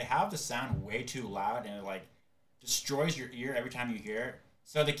Rodecaster, is they have the sound way too loud and it like destroys your ear every time you hear it.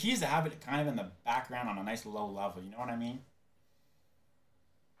 So the key is to have it kind of in the background on a nice low level. You know what I mean?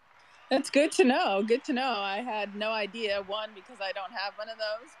 That's good to know. Good to know. I had no idea, one, because I don't have one of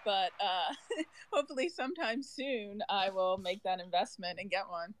those, but hopefully sometime soon I will make that investment and get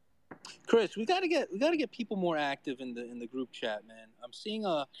one. Chris, we gotta get people more active in the group chat, man. I'm seeing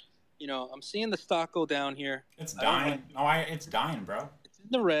the stock go down here. It's I don't dying. like No, it's dying, bro. It's in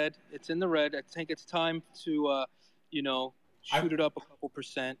the red. It's in the red. I think it's time to you know, I shoot it up a couple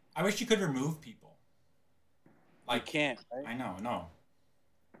percent. I wish you could remove people. You Like can't, right? I know, no.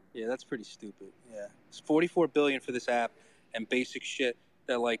 Yeah, that's pretty stupid. Yeah, it's 44 billion for this app and basic shit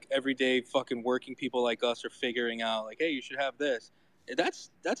that like everyday fucking working people like us are figuring out. Like, hey, you should have this. That's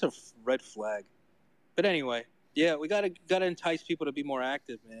a red flag. But anyway, yeah, we gotta entice people to be more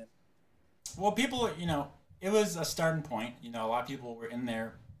active, man. Well, people, it was a starting point. A lot of people were in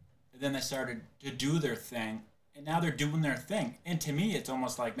there, and then they started to do their thing, and now they're doing their thing. And to me, it's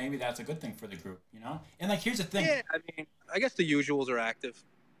almost like maybe that's a good thing for the group. And like, here's the thing. Yeah, I mean, I guess the usuals are active.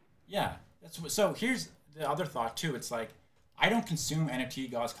 Yeah, so. Here's the other thought too. It's like I don't consume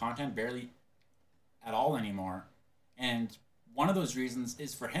NFT God's content barely at all anymore, and one of those reasons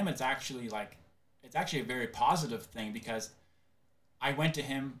is for him. It's actually a very positive thing because I went to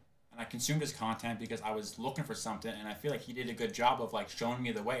him and I consumed his content because I was looking for something, and I feel like he did a good job of like showing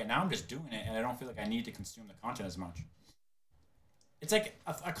me the way. And now I'm just doing it, and I don't feel like I need to consume the content as much. It's like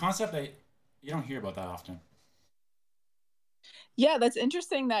a concept that you don't hear about that often. Yeah, that's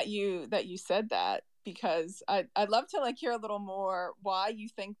interesting that you said that, because I'd love to like hear a little more why you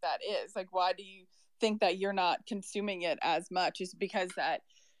think that is. Like, why do you think that you're not consuming it as much? Is it because that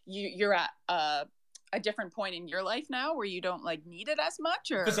you're at a different point in your life now where you don't like need it as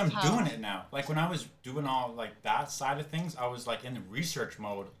much, or Because I'm how? doing it now. Like when I was doing all like that side of things, I was like in the research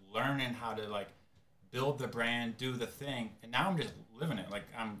mode, learning how to like build the brand, do the thing, and now I'm just living it. Like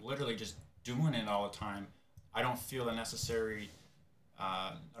I'm literally just doing it all the time. I don't feel the necessary.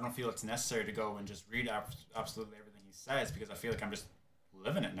 I don't feel it's necessary to go and just read absolutely everything he says because I feel like I'm just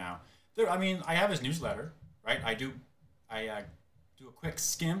living it now. I mean, I have his newsletter, right? I do. I do a quick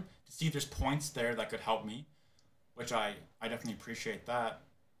skim to see if there's points there that could help me, which I definitely appreciate that.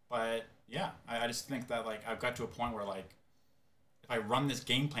 But yeah, I just think that like I've got to a point where like if I run this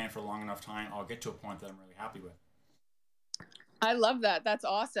game plan for a long enough time, I'll get to a point that I'm really happy with. I love that. That's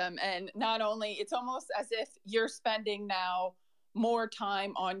awesome. And not only, it's almost as if you're spending now more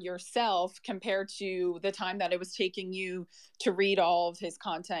time on yourself compared to the time that it was taking you to read all of his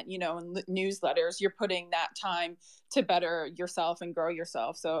content, and newsletters. You're putting that time to better yourself and grow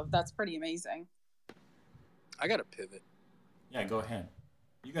yourself. So that's pretty amazing. I gotta pivot. Yeah, go ahead.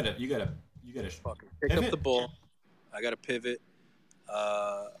 You gotta Fucking pick up pivot. the ball. I gotta pivot.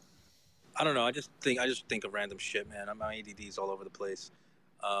 I don't know. I just think of random shit, man. My ADD's all over the place.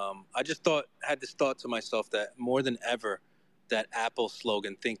 I just had this thought to myself that more than ever, that Apple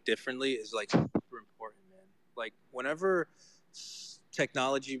slogan "Think Differently" is like super important, man. Like whenever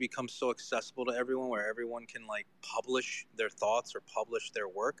technology becomes so accessible to everyone, where everyone can like publish their thoughts or publish their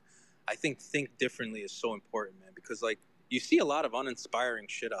work, I think differently is so important, man. Because like you see a lot of uninspiring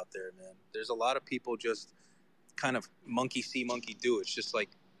shit out there, man. There's a lot of people just kind of monkey see, monkey do. It's just like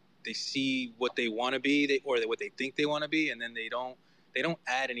they see what they want to be, or what they think they want to be, and then they don't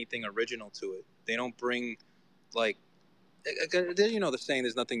add anything original to it. They don't bring like the saying,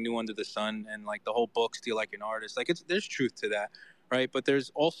 there's nothing new under the sun, and like the whole book Steal Like an Artist, like there's truth to that, right? But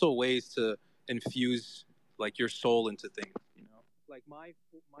there's also ways to infuse like your soul into things, like my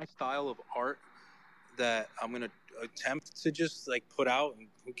style of art that I'm gonna attempt to just like put out, and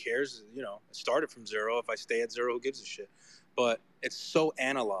who cares, I started from zero. If I stay at zero, who gives a shit? But it's so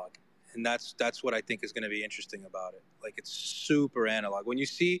analog, and that's what I think is going to be interesting about it. Like it's super analog. When you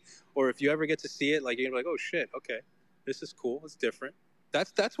see, or if you ever get to see it, like you're like, oh shit, okay, this is cool. It's different.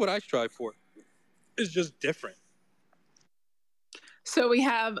 That's what I strive for. It's just different. So we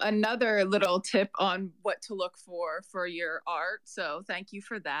have another little tip on what to look for your art. So thank you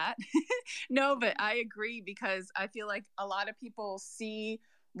for that. No, but I agree, because I feel like a lot of people see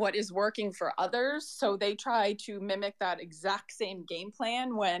what is working for others, so they try to mimic that exact same game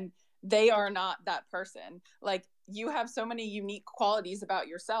plan when they are not that person. Like you have so many unique qualities about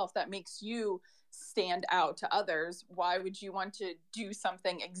yourself that makes you stand out to others. Why would you want to do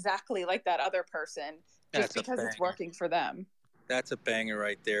something exactly like that other person just That's a because it's banger. working for them? That's a banger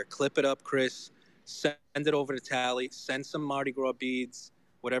right there. Clip it up, Chris. Send it over to Tally. Send some Mardi Gras beads,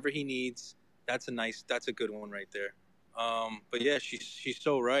 whatever he needs. That's a good one right there. But yeah, she's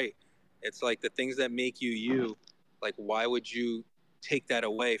so right. It's like the things that make you you. Like, why would you take that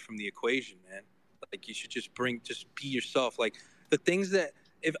away from the equation, man? Like, you should just be yourself. Like the things that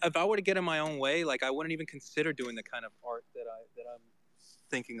if I were to get in my own way, like I wouldn't even consider doing the kind of art that I'm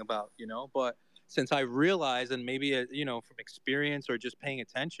thinking about, But since I realize, and maybe from experience or just paying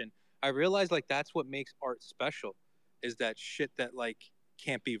attention, I realize like that's what makes art special, is that shit that like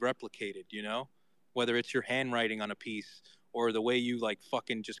can't be replicated, you know? Whether it's your handwriting on a piece or the way you like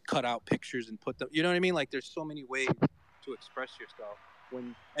fucking just cut out pictures and put them, you know what I mean? Like there's so many ways to express yourself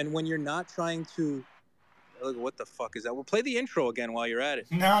when you're not trying to, look, what the fuck is that? Well, play the intro again while you're at it.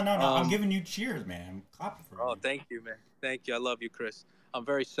 No. I'm giving you cheers, man. I'm clapping for you. Oh, thank you, man. Thank you. I love you, Chris. I'm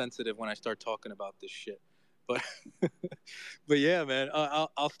very sensitive when I start talking about this shit. But but yeah, man,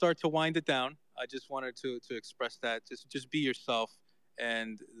 I'll start to wind it down. I just wanted to express that. Just be yourself,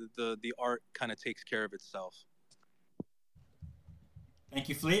 and the art kind of takes care of itself. Thank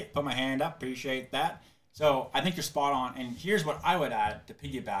you, Fleet. Put my hand up. Appreciate that. So I think you're spot on. And here's what I would add to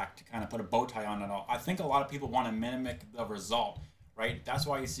piggyback to kind of put a bow tie on it all. I think a lot of people want to mimic the result, right? That's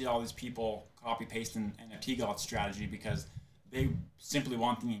why you see all these people copy pasting NFT God strategy, because they simply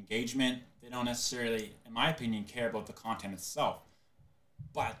want the engagement. They don't necessarily, in my opinion, care about the content itself.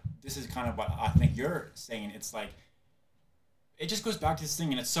 But this is kind of what I think you're saying. It's like, it just goes back to this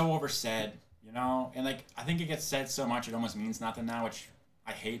thing, and it's so oversaid, you know? And like, I think it gets said so much, it almost means nothing now, which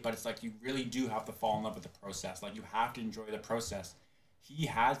I hate, but it's like, you really do have to fall in love with the process. Like, you have to enjoy the process. He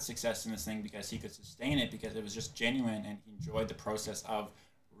had success in this thing because he could sustain it, because it was just genuine, and he enjoyed the process of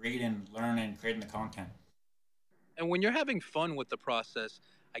reading, learning, creating the content. And when you're having fun with the process,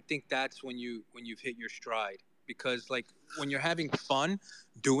 I think that's when you've hit your stride. Because like when you're having fun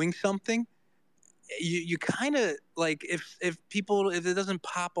doing something, you kind of like, if it doesn't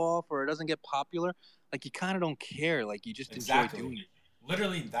pop off or it doesn't get popular, like you kind of don't care. Like you just enjoy doing it.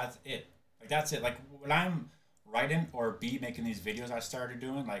 Literally, that's it. Like, that's it. Like, when I'm writing or making these videos I started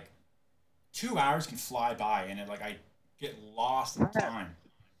doing, like 2 hours can fly by, and I get lost in time.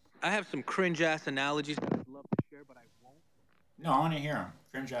 I have some cringe ass analogies that I'd love to share, but I won't. No, I want to hear them.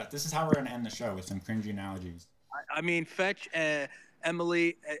 Cringe ass. This is how we're gonna end the show, with some cringy analogies. I mean, Fetch,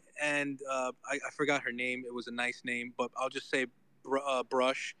 Emily, and I forgot her name. It was a nice name, but I'll just say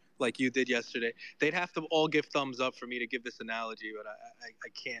Brush, like you did yesterday. They'd have to all give thumbs up for me to give this analogy, but I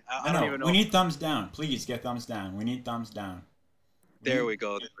can't. I don't even know. We need thumbs down. Please get thumbs down. We need thumbs down. There we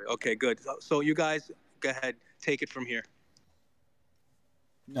go. Okay, good. So you guys, go ahead. Take it from here.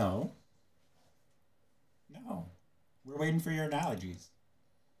 No. We're waiting for your analogies.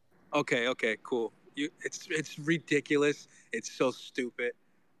 Okay, cool. It's ridiculous. It's so stupid.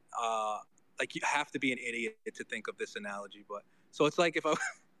 Like you have to be an idiot to think of this analogy. But so it's like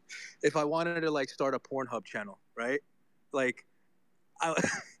if I wanted to like start a Pornhub channel, right? Like,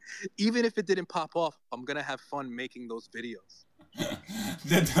 even if it didn't pop off, I'm gonna have fun making those videos.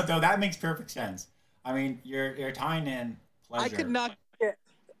 Though that makes perfect sense. I mean, you're tying in pleasure. I could not get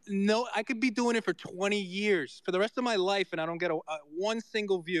I could be doing it for 20 years for the rest of my life, and I don't get one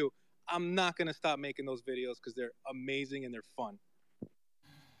single view. I'm not gonna stop making those videos because they're amazing and they're fun.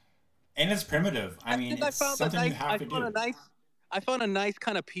 And it's primitive. I mean, it's something you have to do. I found a nice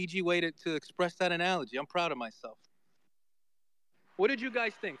kind of PG way to express that analogy. I'm proud of myself. What did you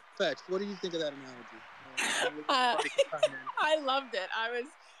guys think? Fetch, what do you think of that analogy? I loved it. I was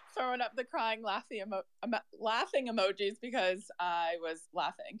throwing up the crying, laughing emojis because I was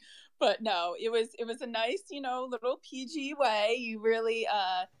laughing. But no, it was a nice, little PG way. You really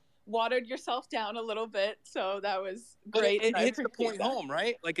watered yourself down a little bit, so that was great. It hits the point home,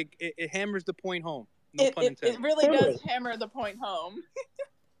 right? Like it hammers the point home. No pun intended. It really does hammer the point home.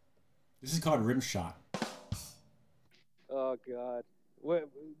 This is called rim shot. Oh God,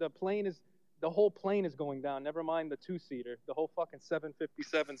 the whole plane is going down. Never mind the two-seater. The whole fucking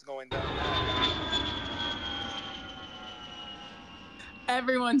 757's going down.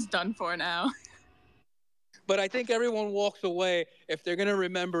 Everyone's done for now. But I think everyone walks away, if they're gonna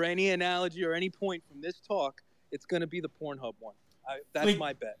remember any analogy or any point from this talk, it's gonna be the Pornhub one. That's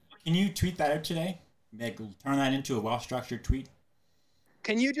my bet. Can you tweet that out today? Turn that into a well-structured tweet.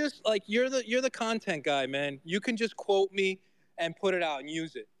 Can you just you're the content guy, man? You can just quote me and put it out and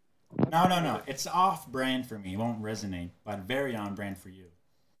use it. No. It's off-brand for me. It won't resonate, but very on-brand for you.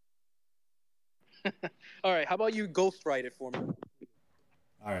 All right. How about you ghostwrite it for me?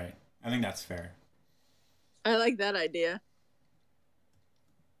 All right. I think that's fair. I like that idea.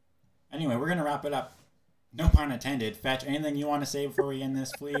 Anyway, we're going to wrap it up. No pun intended. Fetch, anything you want to say before we end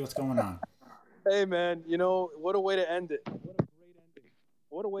this, Flea? What's going on? Hey, man. What a way to end it. What a great ending.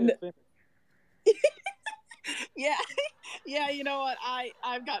 What a way to finish. Yeah, you know what?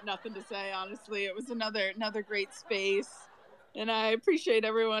 I've got nothing to say, honestly. It was another great space, and I appreciate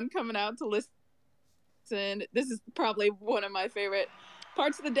everyone coming out to listen. This is probably one of my favorite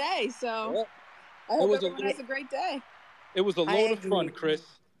parts of the day, so I hope everyone has a great day. It was a load of fun, Chris.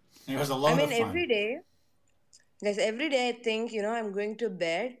 It was a load of fun. every day I think, I'm going to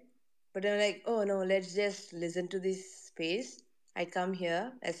bed, but I'm like, oh no, let's just listen to this space. I come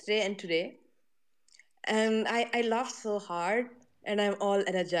here yesterday and today, and I laughed so hard, and I'm all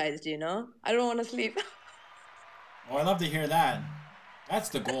energized. I don't want to sleep. Oh, I love to hear that. That's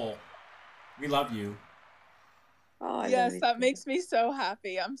the goal. We love you. Oh, I love Yes, it that too. makes me so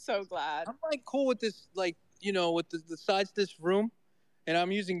happy. I'm so glad. I'm like cool with this, like with the size of this room, and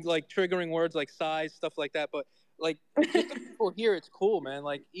I'm using like triggering words like size, stuff like that. But like just the people here, it's cool, man.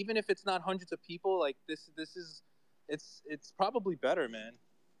 Like even if it's not hundreds of people, like this is, it's probably better, man.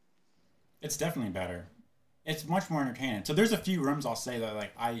 It's definitely better. It's much more entertaining. So there's a few rooms I'll say that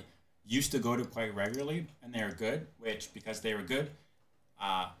like I used to go to quite regularly, and they were good. Which because they were good,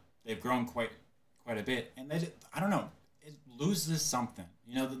 uh, they've grown quite a bit, and I don't know, it loses something.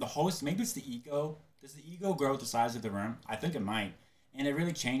 The host, maybe it's the ego. Does the ego grow with the size of the room? I think it might, and it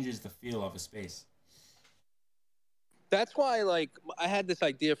really changes the feel of a space. That's why like I had this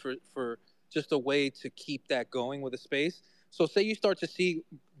idea for just a way to keep that going with a space. So say you start to see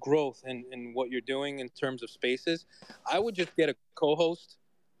growth in what you're doing in terms of spaces, I would just get a co-host.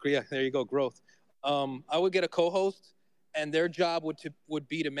 Yeah, there you go, growth. I would get a co-host, and their job would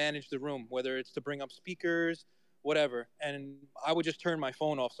be to manage the room, whether it's to bring up speakers, whatever. And I would just turn my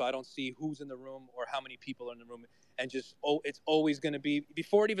phone off so I don't see who's in the room or how many people are in the room. And just it's always going to be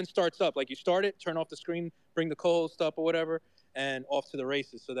before it even starts up. Like you start it, turn off the screen, bring the co-host up or whatever, and off to the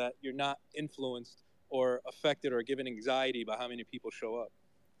races, so that you're not influenced or affected or given anxiety by how many people show up.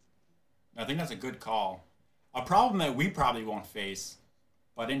 I think that's a good call. A problem that we probably won't face,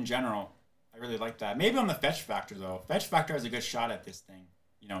 but in general, I really like that. Maybe on the fetch factor though. Fetch factor has a good shot at this thing.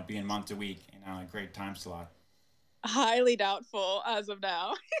 Being month to week and a great time slot. Highly doubtful as of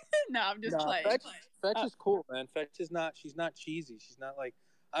now. No, I'm just No, playing. Fetch is cool, man. Fetch is not. She's not cheesy. She's not like,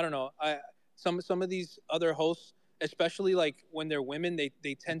 I don't know. Some of these other hosts, especially like when they're women,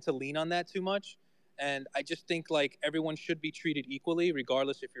 they tend to lean on that too much. And I just think like everyone should be treated equally,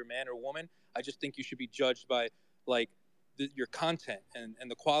 regardless if you're man or woman. I just think you should be judged by like your content and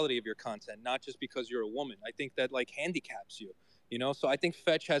the quality of your content, not just because you're a woman. I think that like handicaps you. So I think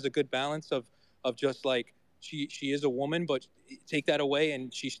Fetch has a good balance of just like she is a woman, but take that away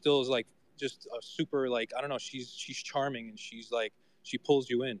and she still is like just a super, like, I don't know, she's charming, and she's like, she pulls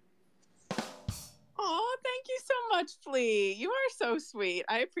you in. Oh, thank you so much, Flea. You are so sweet.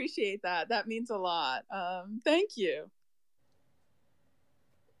 I appreciate that. That means a lot. Thank you.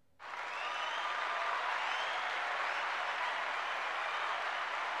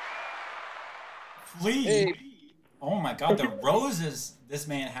 Flea. Hey. Oh my God, the roses this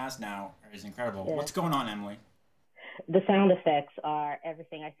man has now is incredible. Yeah. What's going on, Emily? The sound effects are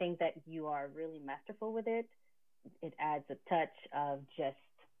everything. I think that you are really masterful with it. It adds a touch of just,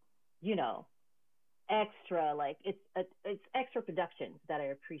 extra, like it's extra production that I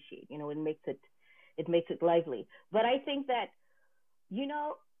appreciate. It makes it lively. But I think that,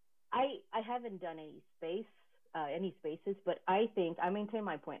 I haven't done any spaces, but I think I maintain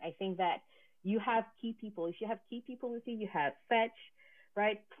my point. I think that you have key people. If you have key people with you, you have Fetch,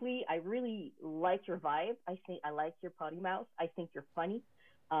 right? Plea, I really like your vibe. I think I like your potty mouth. I think you're funny,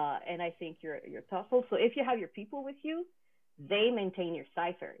 and I think you're thoughtful. So if you have your people with you, they maintain your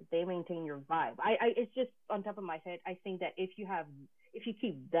cipher. They maintain your vibe. It's just on top of my head. I think that if you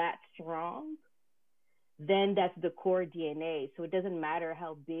keep that strong, then that's the core DNA. So it doesn't matter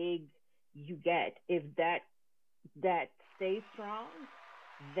how big you get. If that stays strong,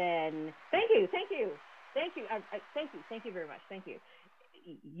 then thank you. Thank you very much. Thank you.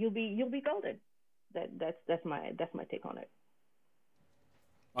 You'll be golden. That's my take on it.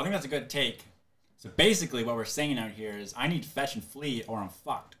 Well, I think that's a good take. So basically, what we're saying out here is, I need Fetch and Flea, or I'm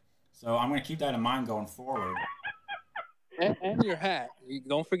fucked. So I'm gonna keep that in mind going forward. And your hat.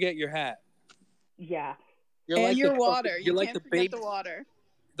 Don't forget your hat. Yeah. You're And like your the, water. You're You like can't the forget baby. the water.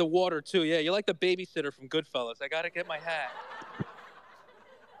 The water too. Yeah, you're like the babysitter from Goodfellas. I gotta get my hat.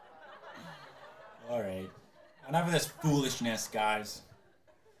 All right, enough of this foolishness, guys.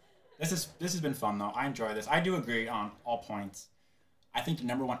 This has been fun though. I enjoy this. I do agree on all points. I think the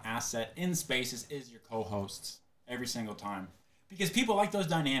number one asset in Spaces is your co-hosts every single time, because people like those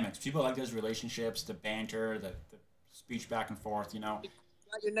dynamics. People like those relationships, the banter, the speech back and forth. Got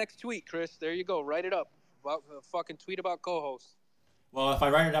your next tweet, Chris. There you go. Write it up. About fucking tweet about co-hosts. Well, if I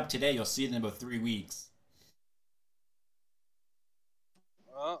write it up today, you'll see it in about 3 weeks.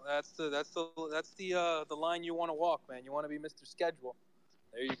 Well, that's the line you want to walk, man. You want to be Mr. Schedule.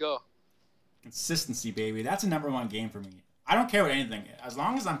 There you go. Consistency, baby. That's a number one game for me. I don't care what anything. As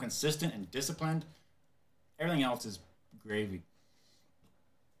long as I'm consistent and disciplined, everything else is gravy.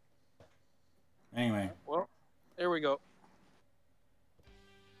 Anyway. Well, there we go.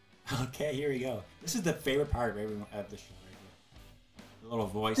 Okay, here we go. This is the favorite part of everyone at the show right a little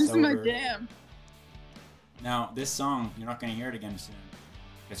This is my voiceover. jam. Now, this song, you're not going to hear it again soon.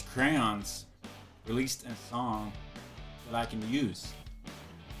 Because Crayons released a song that I can use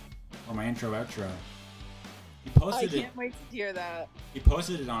for my intro outro. He I posted it. can't wait to hear that. He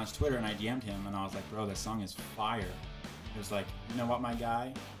posted it on his Twitter, and I DM'd him, and I was like, bro, this song is fire. He was like, you know what, my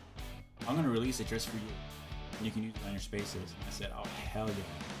guy? I'm going to release it just for you. And you can use it on your spaces. And I said, oh, hell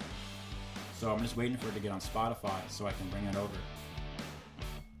yeah. So I'm just waiting for it to get on Spotify so I can bring it over.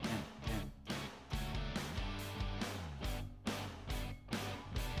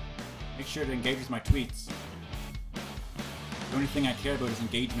 Make sure to engage with my tweets. The only thing I care about is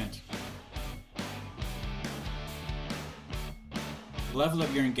engagement. The level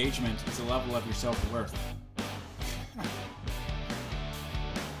of your engagement is the level of your self-worth.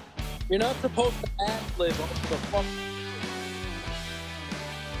 You're not supposed to ad-lib off the fuck.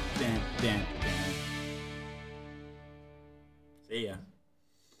 Damn. See ya.